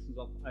of medicines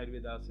of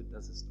Ayurveda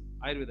Siddha system,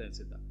 Ayurveda and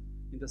Siddha.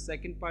 In the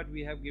second part,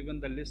 we have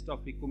given the list of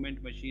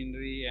equipment,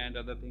 machinery and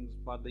other things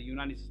for the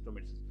Unani system of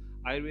medicine.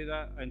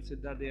 Ayurveda and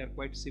Siddha, they are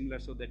quite similar,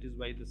 so that is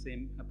why the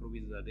same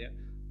provisions are there.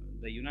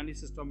 The Unani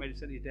system of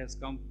medicine, it has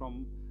come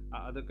from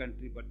other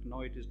country, but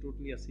now it is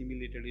totally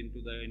assimilated into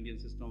the Indian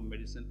system of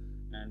medicine.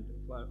 And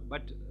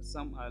but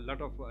a lot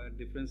of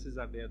differences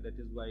are there. That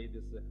is why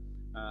this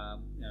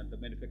the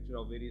manufacture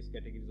of various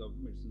categories of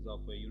medicines of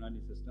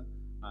Unani system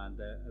and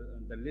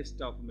the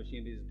list of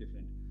machinery is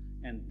different.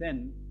 And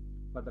then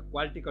for the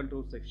quality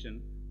control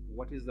section,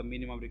 what is the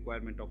minimum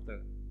requirement of the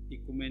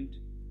equipment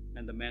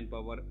and the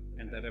manpower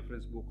and the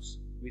reference books?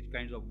 Which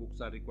kinds of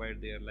books are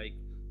required there? Like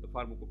the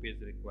pharmacopoeia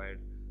is required,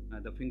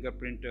 the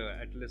fingerprint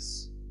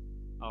atlas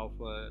of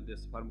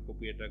this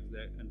pharmacopoeia drugs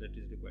and that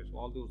is required. So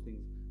all those things,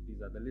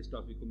 these are the list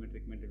of equipment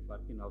recommended for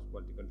in-house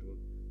quality control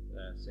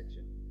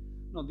section.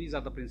 Now these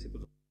are the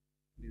principles.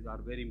 These are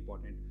very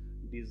important.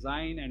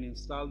 Design and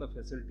install the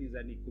facilities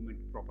and equipment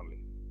properly.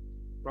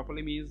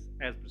 Properly means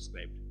as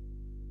prescribed.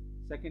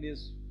 Second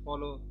is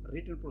follow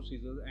written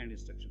procedures and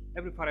instructions.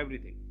 For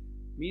everything.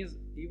 Means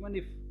even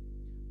if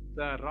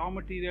the raw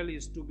material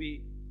is to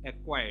be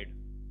acquired,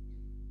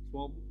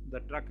 so the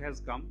truck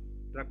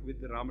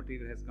with the raw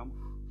material has come,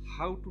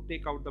 how to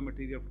take out the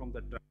material from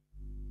the truck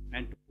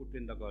and to put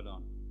in the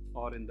godown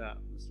or in the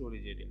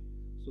storage area.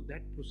 So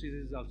that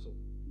procedure is also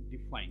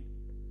defined,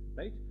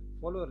 right?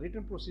 Follow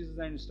written procedures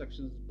and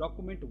instructions,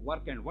 document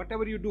work and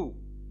whatever you do.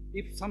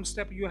 If some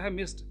step you have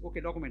missed, okay,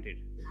 document it.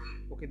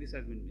 Okay, this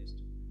has been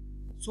missed.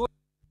 So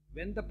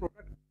when the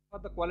product for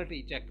the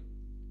quality check,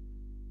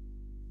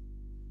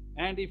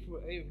 and if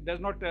does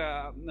not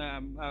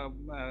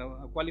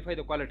qualify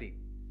the quality,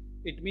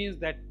 it means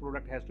that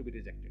product has to be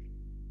rejected,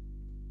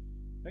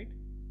 right?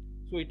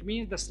 So it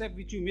means the step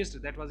which you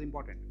missed, that was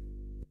important.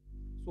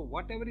 So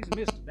whatever is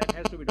missed, that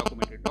has to be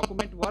documented.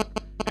 Document work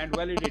and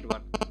validate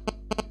work.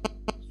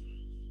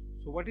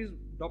 So what is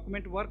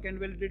document work and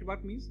validate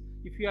work means?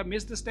 If you have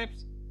missed the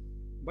steps,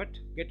 but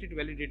get it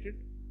validated,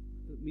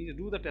 means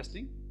do the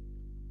testing.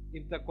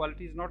 If the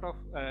quality is not of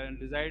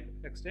desired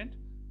extent,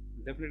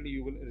 definitely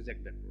you will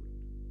reject that product.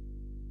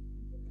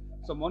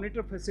 So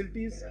monitor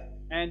facilities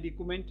and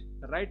equipment,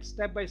 write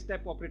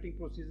step-by-step operating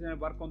procedures and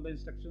work on the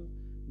instructions.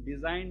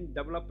 Design,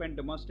 develop and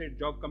demonstrate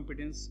job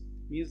competence,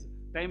 means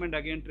time and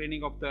again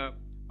training of the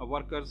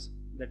workers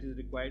that is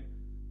required.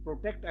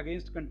 Protect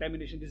against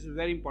contamination. This is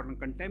very important.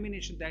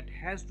 Contamination that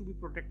has to be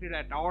protected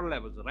at all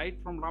levels, right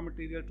from raw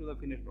material to the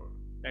finished product.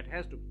 That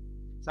has to be.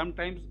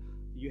 Sometimes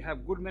you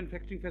have good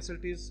manufacturing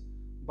facilities,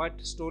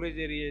 but storage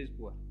area is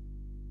poor.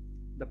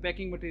 The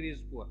packing material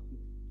is poor.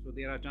 So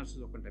there are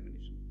chances of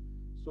contamination.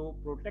 So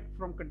protect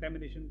from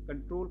contamination,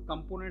 control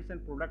components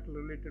and product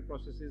related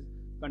processes,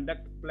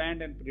 conduct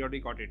planned and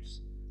periodic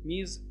audits.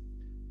 Means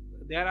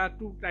there are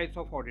two types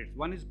of audits.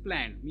 One is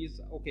planned,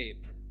 means okay,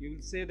 you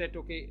will say that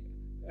okay,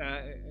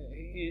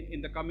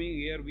 in the coming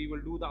year we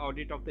will do the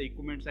audit of the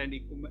equipments and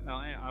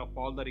of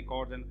all the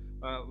records and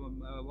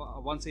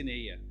once in a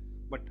year,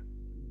 but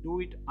do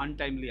it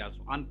untimely also,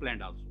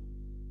 unplanned also,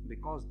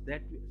 because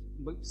that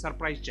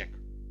surprise check,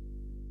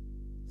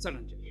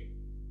 sudden check.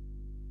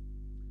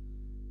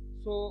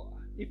 So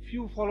if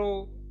you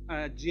follow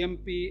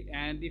GMP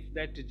and if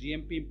that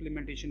GMP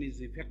implementation is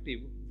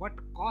effective, what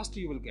cost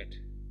you will get?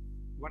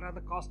 What are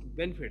the cost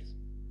benefits?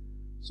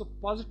 So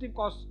positive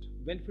cost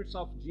benefits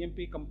of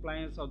GMP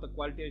compliance or the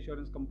quality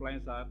assurance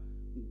compliance are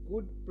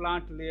good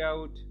plant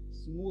layout,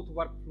 smooth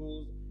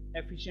workflows,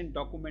 efficient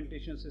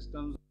documentation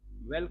systems,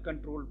 well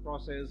controlled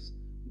process,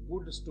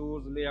 good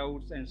stores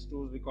layouts and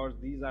stores records.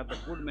 These are the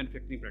good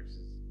manufacturing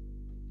practices.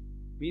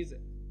 Means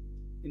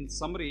in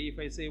summary, if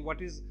I say what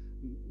is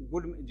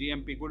good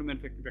GMP, good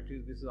manufacturing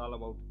practice, this is all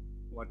about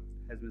what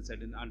has been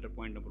said in under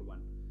point number 1.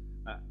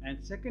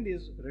 And second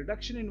is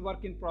reduction in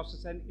work in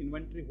process and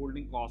inventory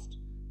holding cost.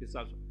 This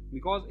also,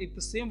 because if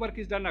the same work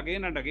is done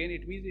again and again,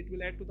 it means it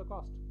will add to the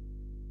cost.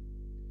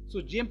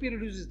 So GMP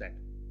reduces that.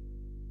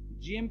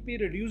 GMP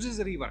reduces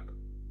rework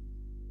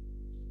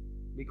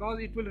because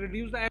it will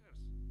reduce the errors.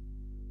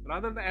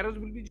 Rather, the errors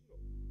will be 0.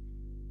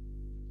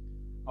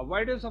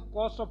 Avoidance of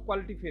cost of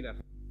quality failure.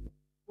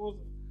 Suppose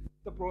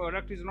the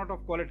product is not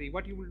of quality,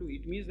 what you will do?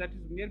 It means that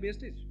is mere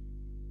wastage.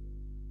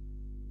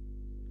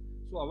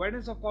 So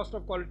avoidance of cost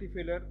of quality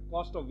failure,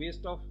 cost of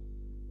waste of,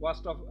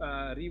 cost of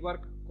rework,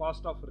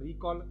 cost of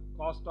recall,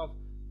 cost of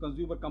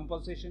consumer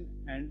compensation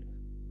and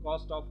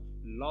cost of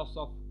loss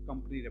of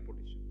company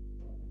reputation.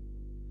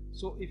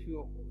 So if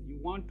you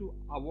want to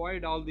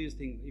avoid all these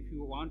things, if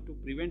you want to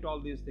prevent all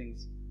these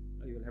things,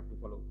 you will have to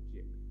follow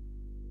GMP.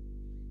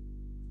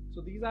 So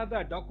these are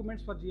the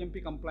documents for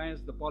GMP compliance.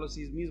 The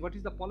policies means what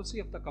is the policy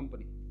of the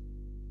company?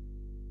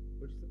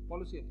 What is the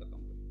policy of the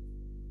company?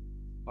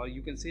 Or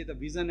you can say the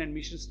vision and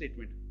mission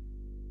statement.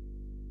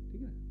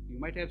 You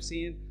might have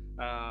seen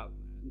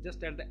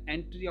just at the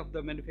entry of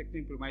the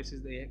manufacturing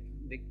premises, they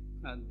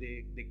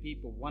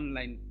keep one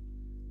line,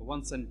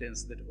 one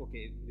sentence that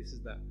okay, this is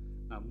the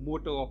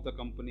motto of the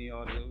company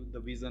or the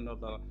vision or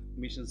the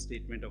mission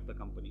statement of the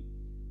company,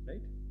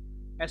 right?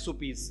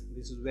 SOPs,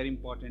 this is very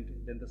important.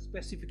 Then the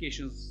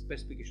specification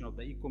of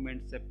the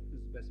equipment,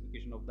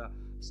 specification of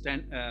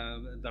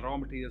the raw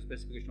material,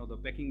 specification of the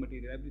packing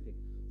material, everything.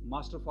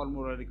 Master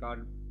formula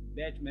record,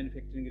 batch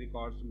manufacturing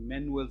records,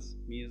 manuals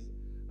means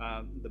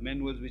the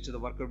manuals which the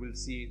worker will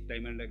see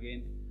time and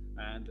again,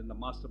 and then the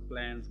master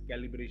plans,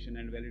 calibration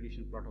and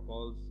validation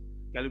protocols.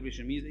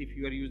 Calibration means if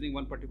you are using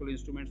one particular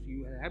instrument,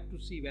 you have to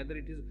see whether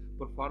it is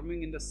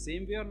performing in the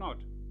same way or not.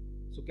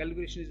 So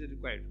calibration is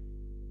required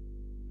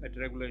at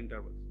regular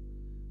intervals.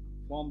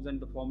 Forms and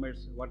the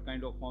formats, what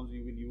kind of forms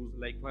you will use,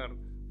 like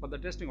for the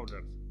testing of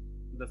drugs,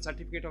 the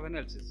certificate of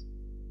analysis.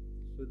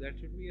 So that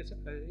should be a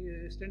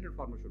standard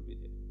format should be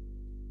there,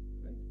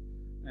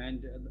 right?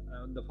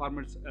 And the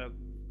formats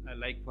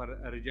like for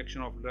a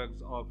rejection of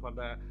drugs or for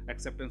the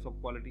acceptance of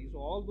quality. So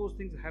all those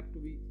things have to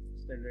be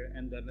standard,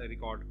 and then the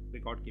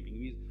record keeping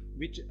means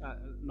which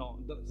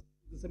the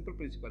simple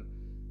principle,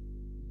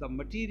 the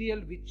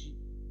material which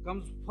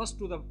comes first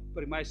to the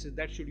premises,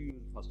 that should use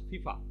first.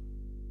 FIFA,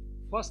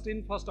 first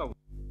in, first out.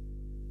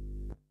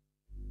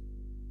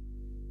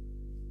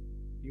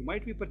 You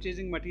might be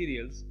purchasing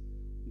materials,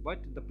 but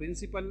the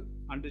principle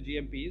under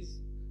GMP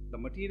is the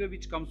material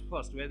which comes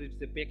first, whether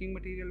it's a packing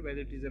material, whether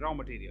it is a raw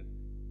material.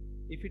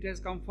 If it has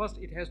come first,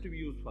 it has to be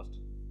used first.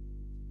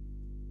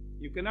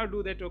 You cannot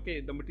do that, okay,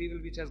 the material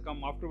which has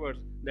come afterwards,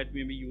 that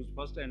may be used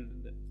first, and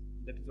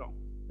that is wrong.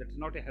 That is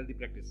not a healthy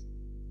practice.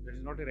 That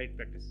is not a right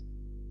practice.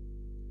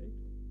 Right?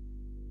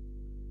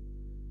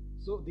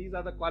 So these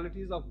are the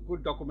qualities of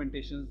good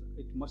documentations.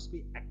 It must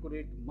be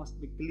accurate, must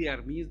be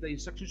clear, means the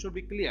instruction should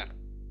be clear.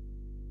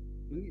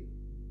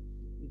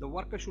 The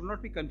worker should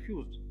not be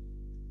confused.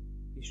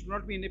 He should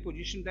not be in a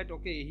position that,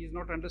 okay, he is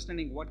not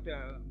understanding what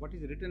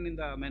is written in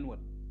the manual.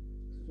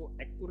 So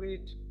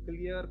accurate,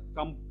 clear,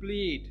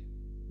 complete,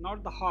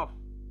 not the half,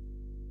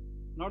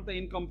 not the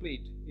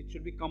incomplete. It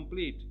should be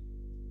complete,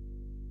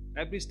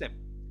 every step.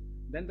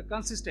 Then the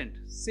consistent,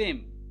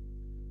 same,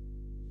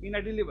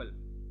 inaudible,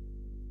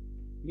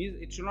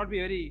 means it should not be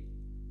very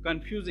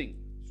confusing,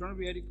 it should not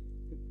be very,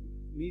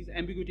 means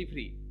ambiguity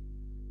free.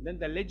 Then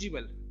the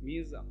legible,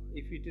 means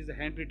if it is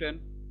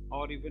handwritten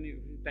or even if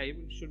type,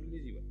 it should be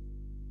legible.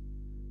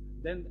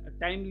 Then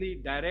timely,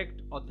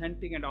 direct,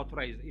 authentic and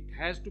authorized. It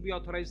has to be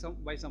authorized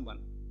by someone.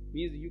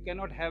 Means you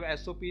cannot have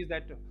SOPs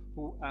that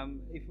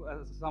if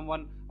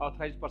someone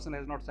authorized person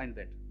has not signed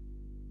that.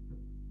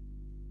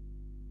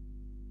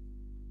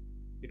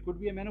 It could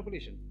be a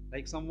manipulation,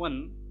 like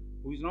someone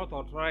who is not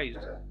authorized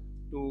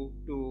to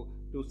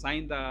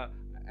sign the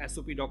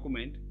SOP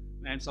document,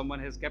 and someone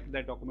has kept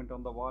that document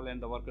on the wall,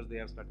 and the workers, they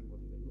are starting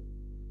working there.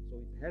 So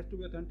it has to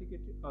be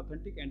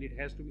authentic, and it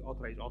has to be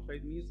authorized.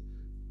 Authorized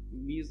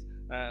means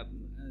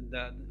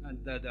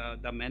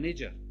the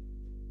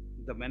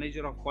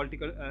manager of quality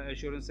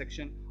assurance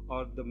section,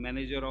 or the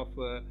manager of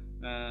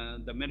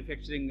the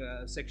manufacturing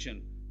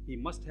section, he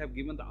must have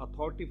given the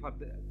authority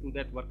to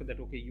that worker that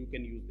okay, you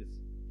can use this.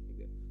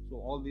 Okay. So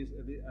all these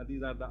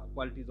are the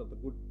qualities of the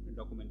good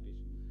documentation.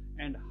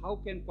 And how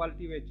can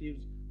quality be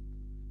achieved?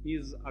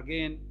 Is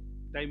again,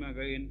 time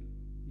again,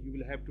 you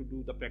will have to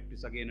do the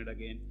practice again and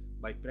again.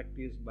 By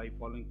practice, by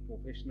following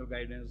professional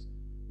guidance,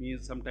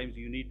 means sometimes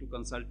you need to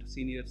consult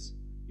seniors,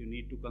 you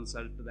need to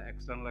consult the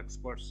external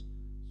experts.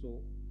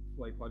 So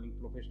by following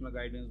professional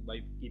guidance,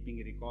 by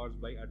keeping records,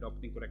 by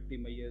adopting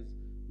corrective measures,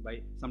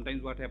 by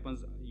sometimes what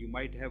happens, you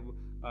might have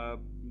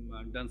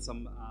done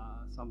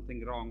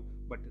something wrong,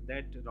 but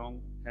that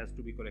wrong has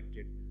to be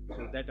corrected.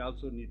 So that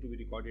also need to be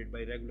recorded by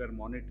regular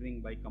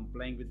monitoring, by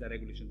complying with the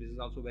regulation. This is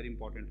also very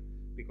important,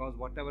 because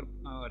whatever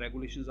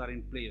regulations are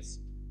in place,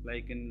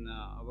 like in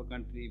our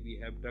country, we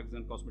have Drugs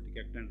and Cosmetic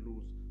Act and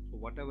rules. So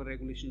whatever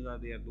regulations are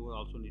there, those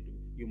also need to be.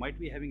 You might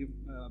be having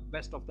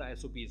best of the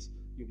SOPs,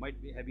 you might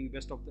be having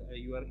best of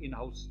your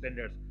in-house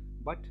standards,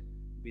 but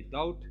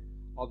without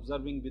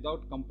observing,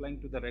 without complying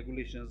to the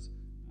regulations,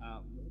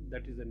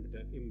 that is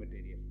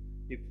immaterial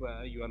if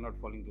you are not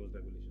following those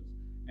regulations.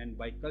 And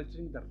by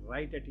culturing the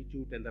right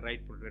attitude and the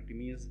right product,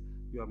 means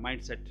your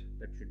mindset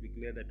that should be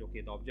clear that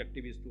okay, the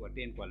objective is to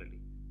attain quality,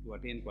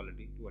 right?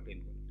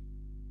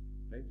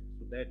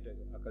 So that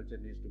a culture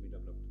needs to be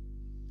developed.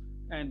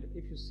 And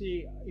if you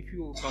see, if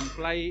you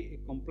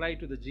comply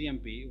to the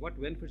GMP, what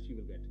benefits you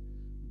will get?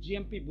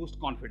 GMP boosts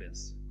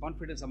confidence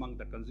among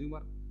the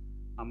consumer,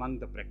 among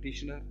the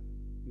practitioner,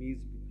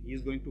 means he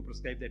is going to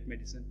prescribe that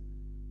medicine,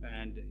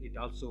 and it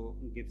also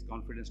gives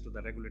confidence to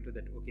the regulator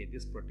that okay,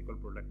 this particular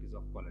product is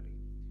of quality.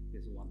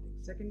 This is one thing.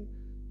 Second,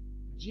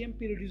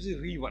 GMP reduces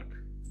rework,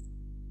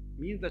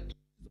 means the chances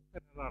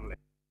of error are less,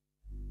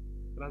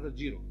 rather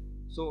zero.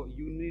 So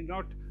you need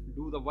not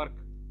do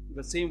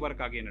the same work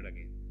again and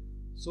again.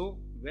 So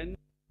when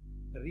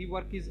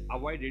rework is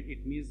avoided,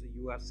 it means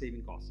you are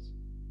saving costs.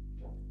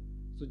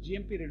 So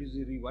GMP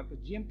reduces rework.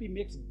 GMP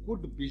makes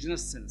good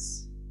business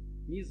sense,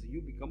 means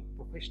you become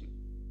professional.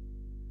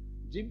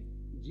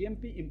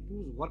 GMP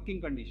improves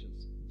working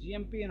conditions.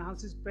 GMP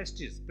enhances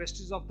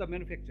prestige of the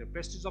manufacturer,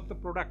 prestige of the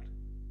product.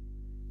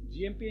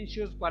 GMP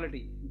ensures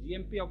quality.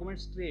 GMP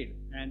augments trade,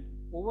 and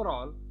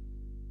overall,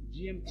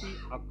 GMP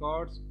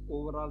accords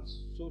overall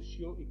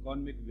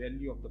socio-economic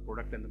value of the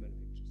product and the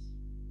manufacturers.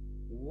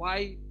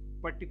 Why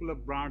particular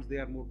brands they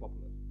are more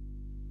popular?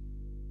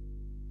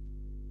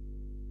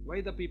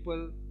 Why the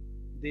people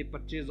they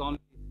purchase only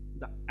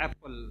the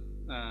Apple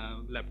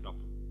laptop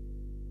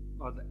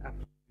or the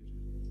Apple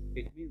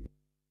computer? It means,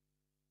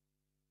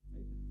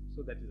 right?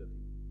 So that is the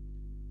thing.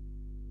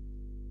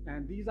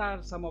 And these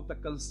are some of the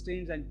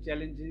constraints and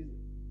challenges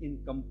in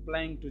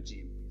complying to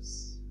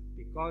GMPs.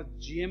 Because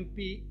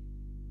GMP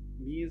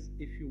means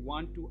if you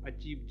want to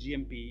achieve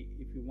GMP,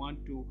 if you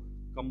want to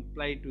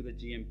comply to the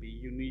GMP,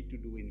 you need to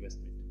do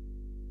investment.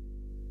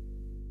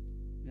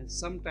 And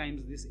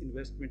sometimes this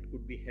investment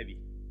could be heavy,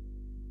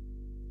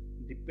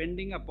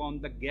 depending upon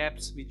the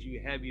gaps which you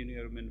have in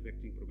your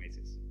manufacturing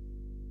premises.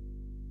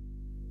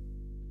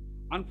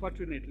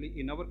 Unfortunately,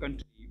 in our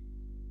country,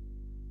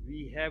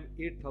 we have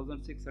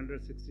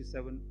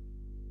 8,667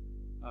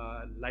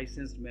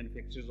 licensed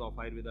manufacturers of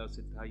Ayurveda,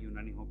 Siddha,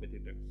 Unani, homeopathy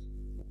drugs.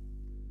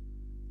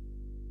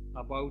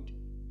 About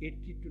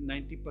 80 to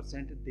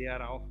 90% they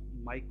are of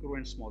micro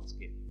and small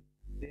scale.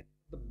 They are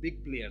the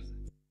big players.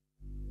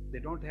 They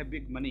don't have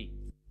big money,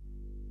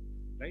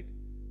 right?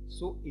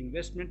 So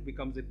investment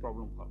becomes a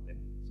problem for them.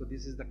 So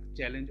this is the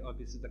challenge, or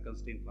this is the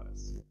constraint for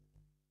us.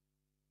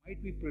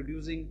 Might be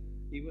producing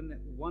even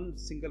one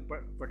single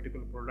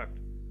particular product,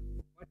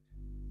 but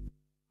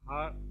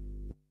our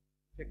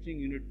manufacturing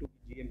unit to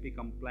be GMP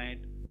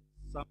compliant,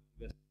 some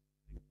investment.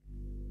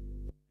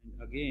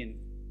 And again,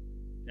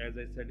 as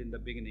I said in the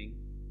beginning,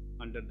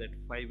 under that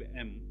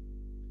 5M,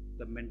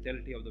 the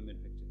mentality of the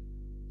manufacturer.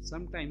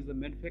 Sometimes the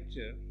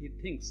manufacturer, he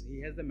thinks,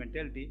 he has the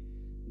mentality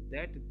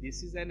that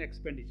this is an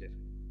expenditure.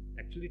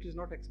 Actually, it is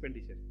not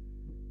expenditure,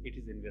 it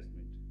is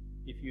investment.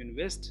 If you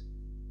invest,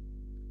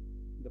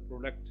 the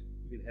product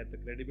will have the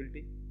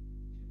credibility,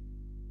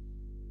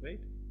 right?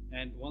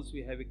 And once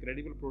we have a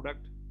credible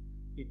product,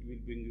 it will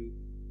bring you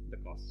the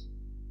cost,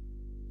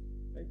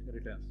 right?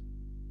 Returns.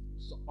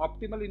 So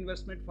optimal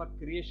investment for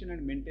creation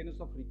and maintenance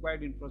of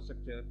required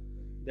infrastructure,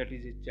 that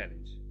is a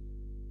challenge,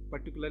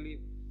 particularly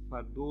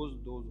for those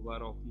who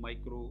are of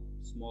micro,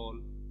 small,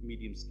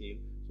 medium scale.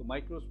 So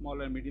micro,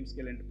 small and medium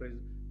scale enterprises,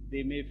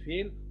 they may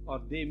fail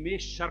or they may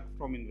shirk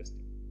from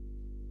investing.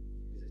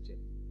 This is a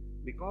challenge.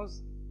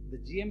 Because the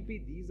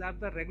GMP, these are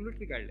the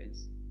regulatory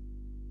guidelines.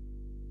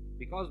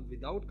 Because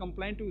without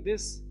complying to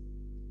this,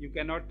 you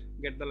cannot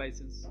get the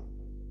license.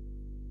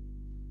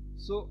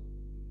 So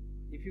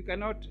if you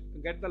cannot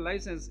get the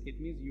license, it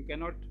means you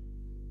cannot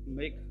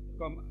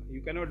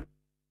you cannot.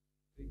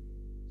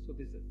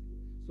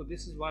 So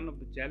this is one of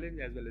the challenge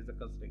as well as the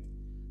constraint.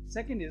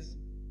 Second is,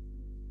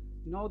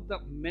 now the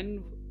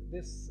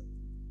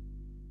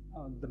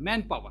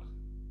manpower,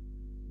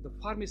 the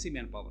pharmacy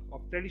manpower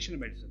of traditional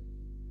medicine.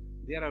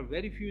 There are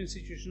very few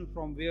institutions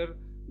from where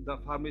the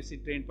pharmacy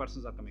trained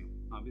persons are coming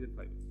within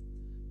 5 years.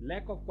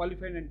 Lack of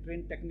qualified and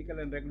trained technical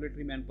and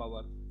regulatory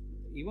manpower.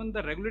 Even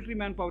the regulatory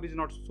manpower is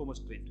not so much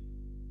trained,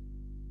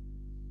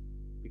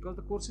 because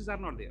the courses are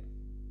not there.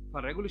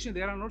 For regulation,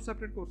 there are no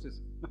separate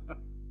courses,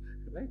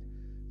 right?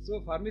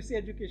 So pharmacy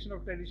education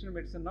of traditional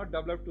medicine not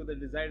developed to the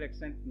desired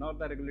extent, nor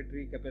the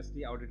regulatory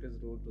capacity auditors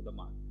role to the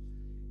mark.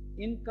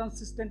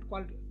 Inconsistent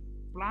quality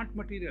plant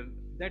material,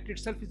 that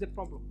itself is a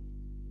problem,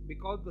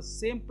 because the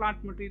same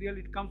plant material,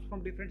 it comes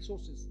from different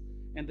sources,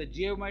 and the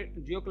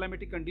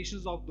geoclimatic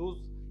conditions of those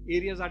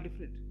areas are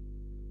different.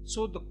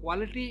 So the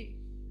quality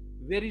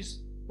varies,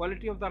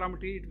 quality of the raw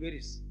material, it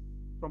varies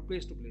from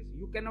place to place.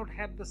 You cannot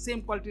have the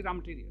same quality raw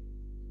material.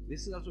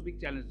 This is also a big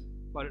challenge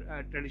for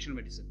traditional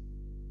medicine,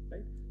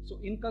 right? So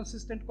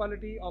inconsistent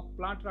quality of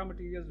plant raw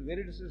materials,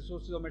 varied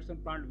resources of medicine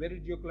plant,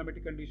 varied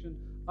geoclimatic conditions,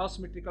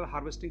 asymmetrical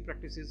harvesting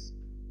practices,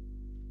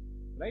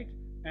 right?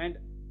 And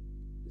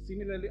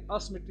similarly,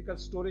 asymmetrical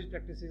storage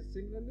practices,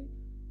 similarly,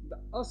 the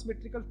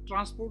asymmetrical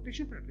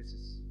transportation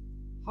practices.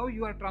 How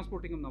you are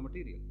transporting the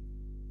material,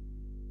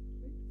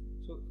 right?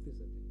 So this is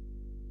the thing.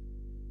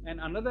 And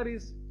another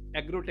is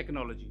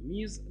agrotechnology,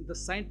 means the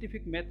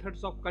scientific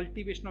methods of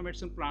cultivation of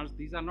medicine plants.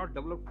 These are not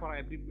developed for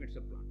every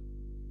medicine plant.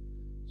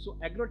 So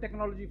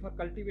agrotechnology for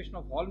cultivation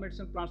of all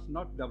medicine plants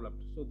not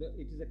developed. So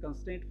it is a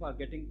constraint for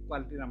getting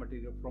quality raw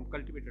material from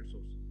cultivated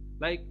source.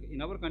 Like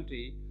in our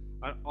country,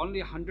 only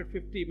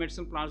 150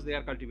 medicine plants they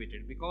are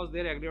cultivated, because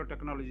their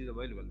agrotechnology is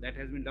available. That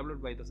has been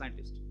developed by the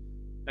scientists,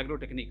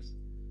 agrotechniques.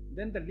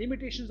 Then the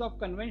limitations of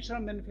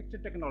conventional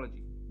manufacturing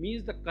technology,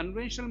 means the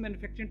conventional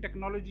manufacturing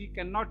technology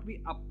cannot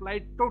be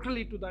applied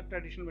totally to the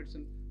traditional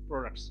medicine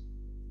products,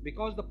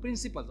 because the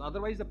principles,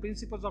 otherwise the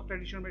principles of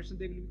traditional medicine,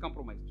 they will be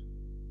compromised,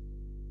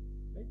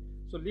 right?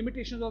 So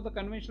limitations of the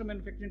conventional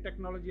manufacturing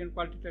technology and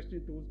quality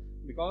testing tools,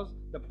 because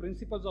the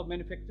principles of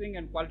manufacturing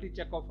and quality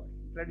check of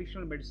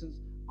traditional medicines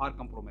are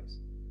compromised.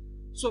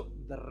 So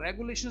the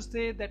regulations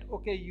say that,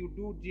 okay, you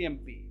do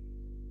GMP,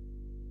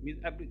 means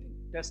everything,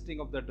 testing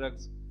of the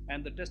drugs,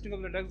 and the testing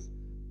of the drugs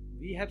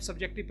we have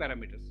subjective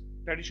parameters.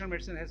 Traditional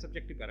medicine has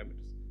subjective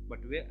parameters, but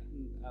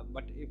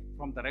if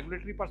from the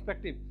regulatory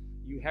perspective,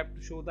 you have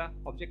to show the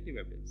objective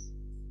evidence,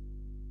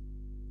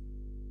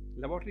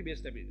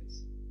 laboratory-based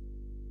evidence.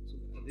 So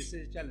this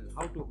is a challenge,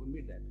 how to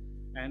meet that.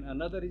 And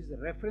another is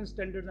reference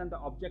standards and the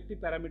objective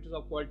parameters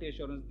of quality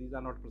assurance. These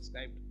are not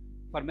prescribed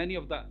for many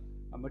of the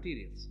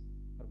materials,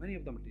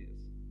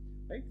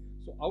 right?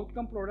 So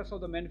outcome products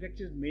of the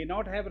manufacturers may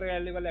not have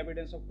reliable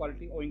evidence of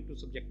quality owing to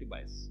subjective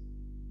bias.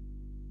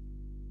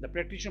 The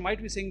practitioner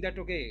might be saying that,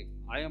 okay,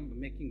 I am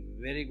making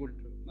very good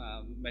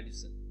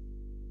medicine,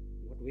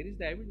 but where is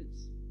the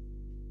evidence,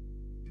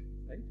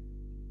 right?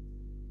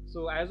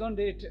 So as on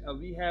date,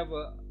 we have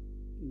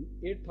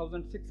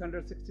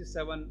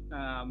 8,667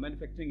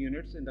 manufacturing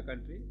units in the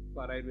country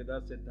for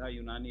Ayurveda, Siddha,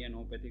 Unani and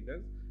homeopathic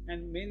drugs,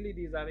 and mainly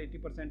these are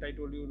 80%, I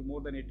told you,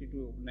 more than 80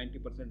 to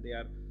 90% they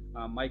are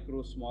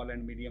micro, small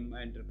and medium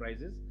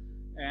enterprises,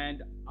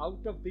 and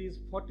out of these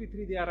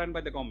 43 they are run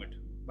by the government,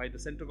 by the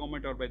central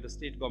government or by the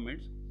state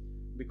governments,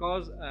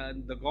 because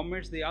the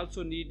governments, they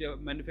also need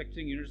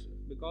manufacturing units,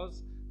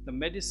 because the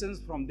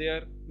medicines from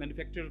their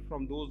manufactured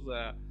from those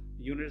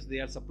units, they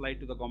are supplied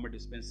to the government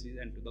dispensaries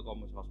and to the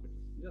government hospitals.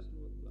 Just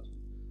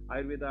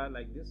Ayurveda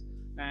like this.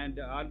 And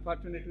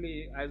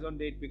unfortunately, as on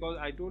date, because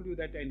I told you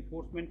that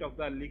enforcement of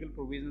the legal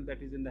provisions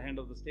that is in the hand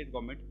of the state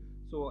government,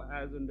 so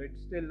as on date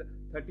still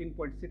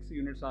 13.6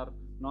 units are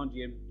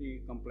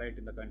non-GMP compliant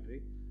in the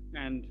country.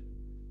 And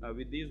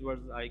with these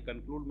words I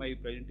conclude my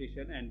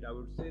presentation, and I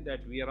would say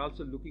that we are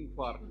also looking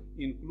for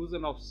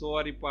inclusion of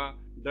SOA-RIPA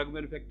drug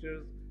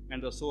manufacturers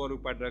and the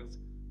SOA-RIPA drugs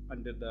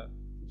under the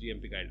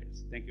GMP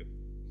guidelines. Thank you.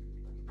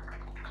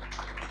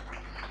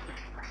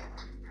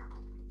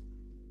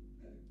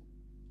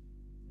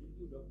 Thank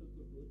you, Dr.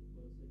 Katoch,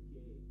 for such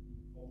a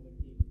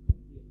informative,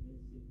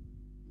 comprehensive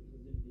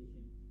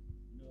presentation.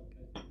 Now,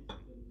 as this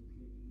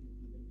presentation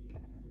is open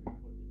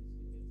for the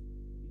discussion,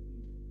 if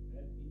you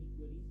have any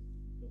queries,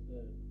 Dr.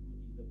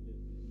 Katoch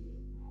is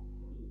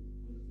available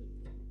here to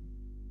answer.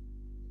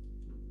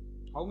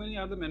 How many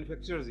are the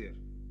manufacturers here?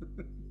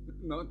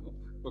 No.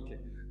 Okay.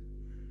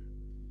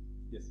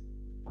 Yes.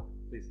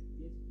 Please.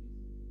 Yes, please.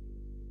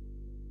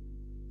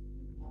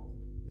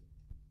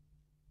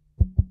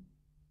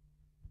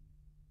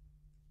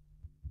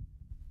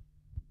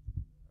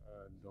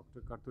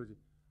 Dr. Katoch,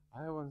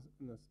 I have one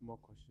small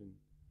question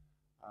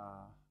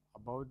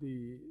about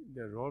the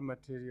raw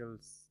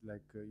materials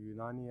like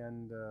Unani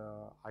and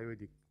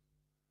Ayurvedic.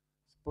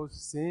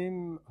 Suppose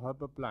same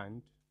herbal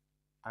plant,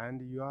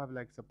 and you have,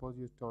 like, suppose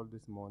you told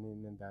this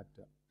morning that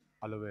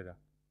aloe vera,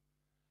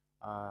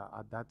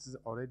 that's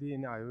already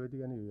in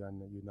Ayurvedic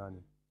and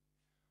Unani.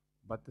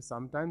 But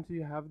sometimes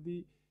you have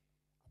the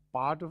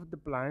part of the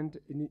plant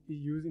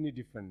used in a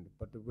different,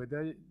 but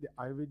whether the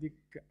Ayurvedic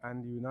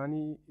and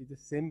Unani is the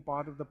same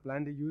part of the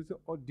plant used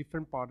or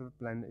different part of the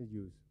plant is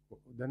used,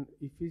 then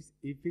if it's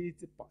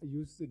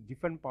used a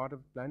different part of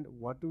the plant,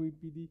 what will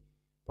be the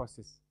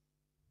process?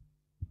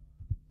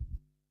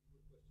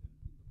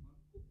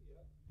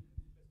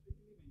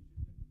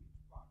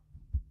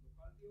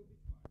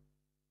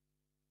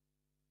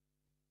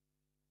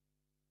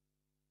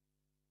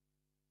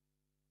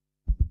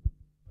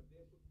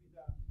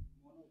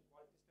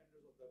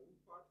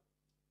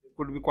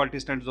 Could be quality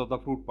standards of the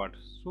fruit part.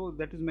 So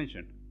that is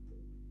mentioned.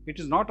 It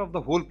is not of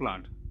the whole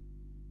plant.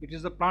 It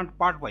is the plant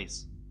part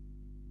wise.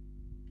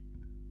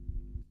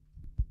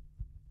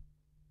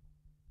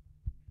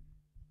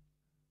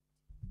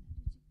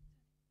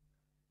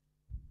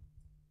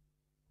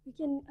 I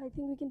think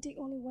we can take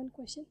only one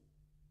question.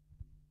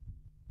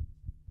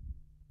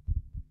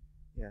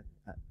 Yeah.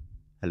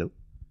 Hello.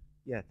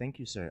 Yeah. Thank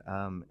you, sir.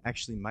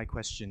 Actually, my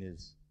question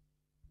is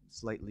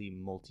slightly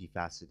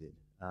multifaceted.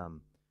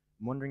 I'm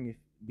wondering if,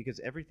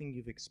 because everything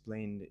you've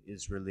explained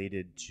is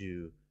related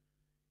to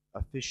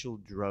official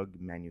drug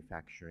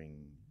manufacturing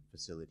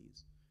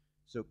facilities.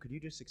 So could you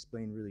just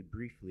explain really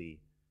briefly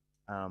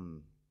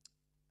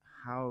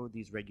how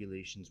these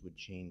regulations would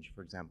change,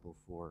 for example,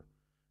 for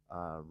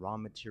raw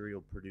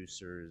material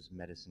producers,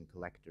 medicine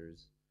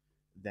collectors,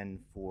 then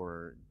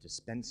for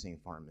dispensing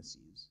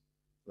pharmacies,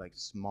 like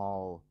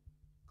small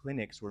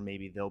clinics where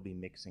maybe they'll be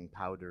mixing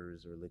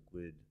powders or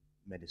liquid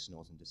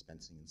medicinals and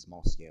dispensing in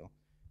small scale.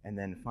 And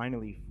then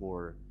finally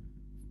for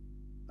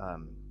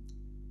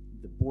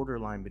the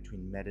borderline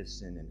between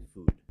medicine and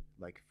food,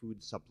 like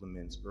food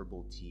supplements,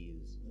 herbal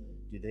teas,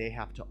 do they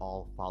have to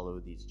all follow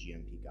these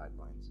GMP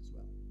guidelines as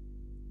well?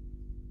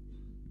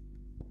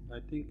 I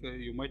think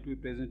you might be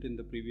present in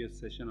the previous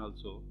session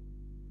also.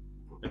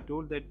 I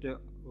told that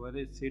when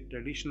I say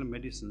traditional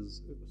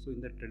medicines, so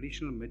in the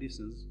traditional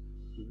medicines,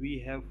 we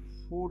have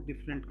 4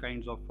 different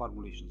kinds of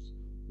formulations.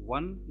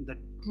 One, the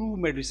true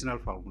medicinal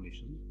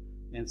formulations,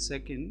 and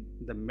second,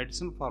 the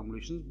medicinal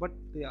formulations, but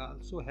they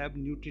also have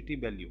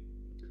nutritive value,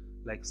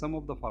 like some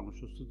of the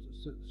formulations.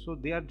 So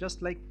they are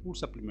just like food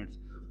supplements,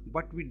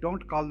 but we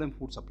don't call them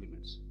food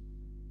supplements.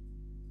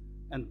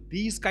 And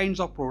these kinds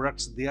of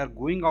products, they are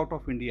going out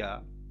of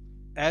India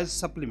as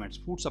supplements,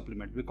 food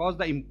supplements, because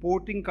the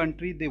importing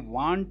country, they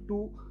want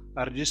to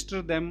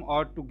register them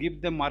or to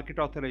give them market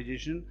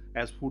authorization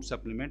as food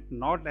supplement,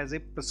 not as a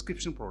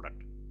prescription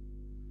product.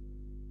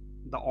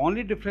 The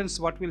only difference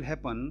what will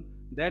happen,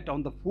 that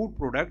on the food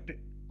product,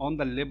 on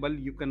the label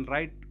you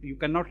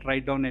cannot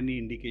write down any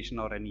indication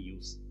or any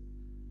use,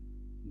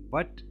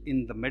 but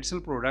in the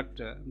medicinal product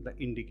the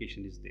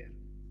indication is there.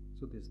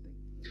 So this thing.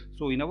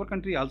 So in our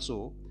country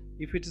also,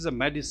 if it is a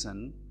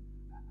medicine,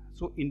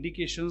 so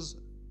indications,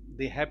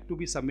 they have to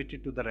be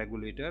submitted to the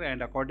regulator,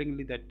 and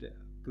accordingly that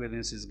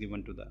clearance is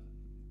given to the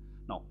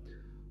now.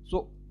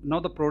 So now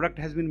the product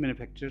has been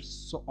manufactured,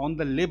 so on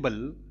the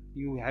label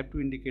you have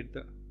to indicate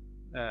the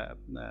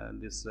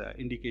this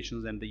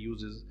indications and the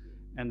uses,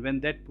 and when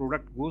that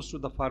product goes to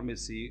the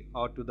pharmacy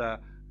or to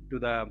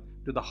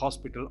the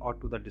hospital or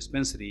to the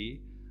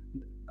dispensary,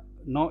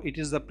 now it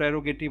is the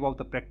prerogative of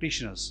the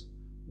practitioners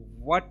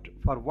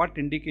for what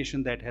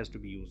indication that has to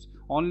be used.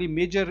 Only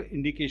major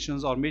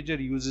indications or major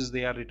uses,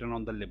 they are written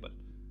on the label,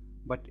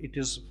 but it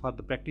is for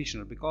the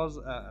practitioner, because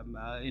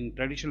in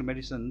traditional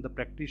medicine the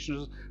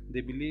practitioners,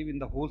 they believe in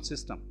the whole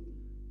system,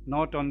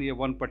 not only a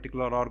one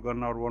particular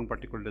organ or one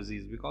particular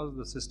disease, because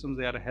the systems,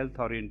 they are health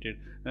oriented,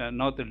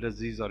 not the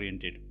disease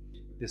oriented.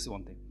 This is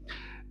one thing.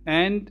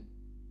 And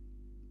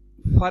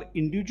for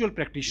individual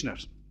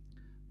practitioners,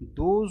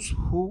 those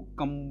who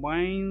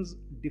combines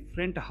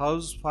different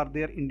herbs for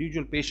their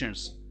individual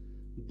patients,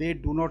 they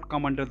do not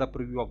come under the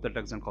purview of the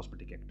Drugs and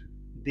Cosmetic Act.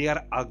 They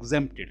are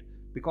exempted,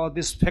 because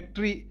this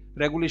factory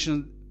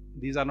regulations,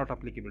 these are not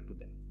applicable to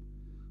them.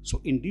 So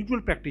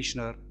individual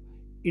practitioner,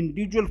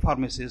 individual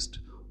pharmacist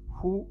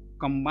who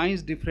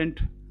combines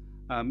different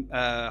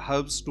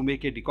herbs to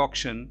make a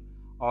decoction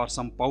or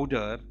some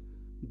powder,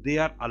 they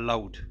are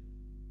allowed,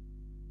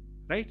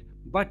 right?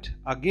 But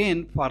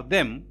again, for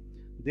them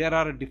there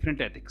are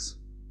different ethics.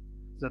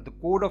 So the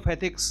code of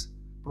ethics,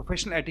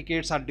 professional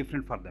etiquettes are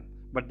different for them,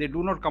 but they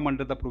do not come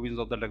under the provisions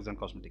of the Drugs and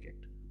Cosmetic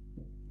Act.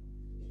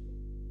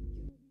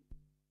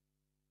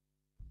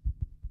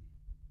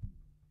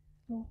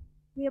 No.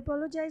 We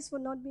apologize for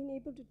not being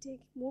able to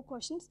take more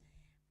questions,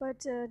 but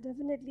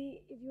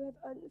definitely if you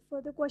have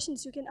further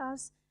questions, you can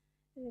ask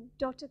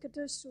Dr.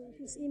 Katoch through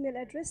his email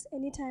address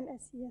anytime,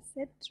 as he has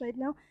said right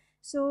now.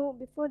 So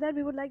before that,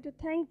 we would like to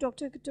thank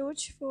Dr.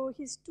 Katoch for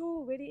his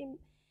two very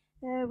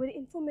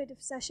informative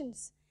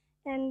sessions,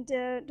 and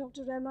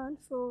Dr. Rahman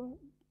for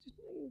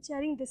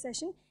chairing this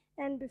session.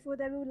 And before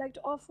that, we would like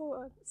to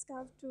offer a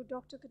scarf to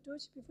Dr.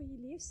 Katoch before he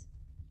leaves.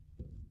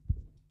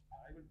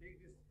 I will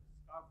take this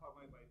scarf for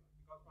my wife,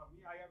 because for me,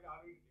 I have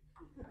already.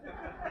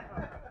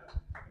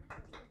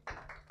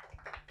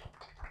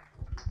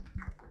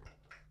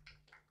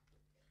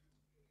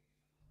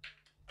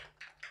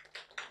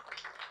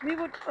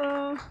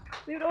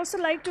 We would also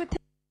like to thank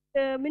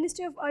the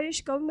Ministry of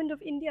Ayush, Government of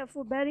India,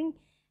 for bearing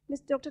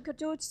Dr.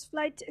 Katoch's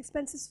flight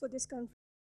expenses for this conference.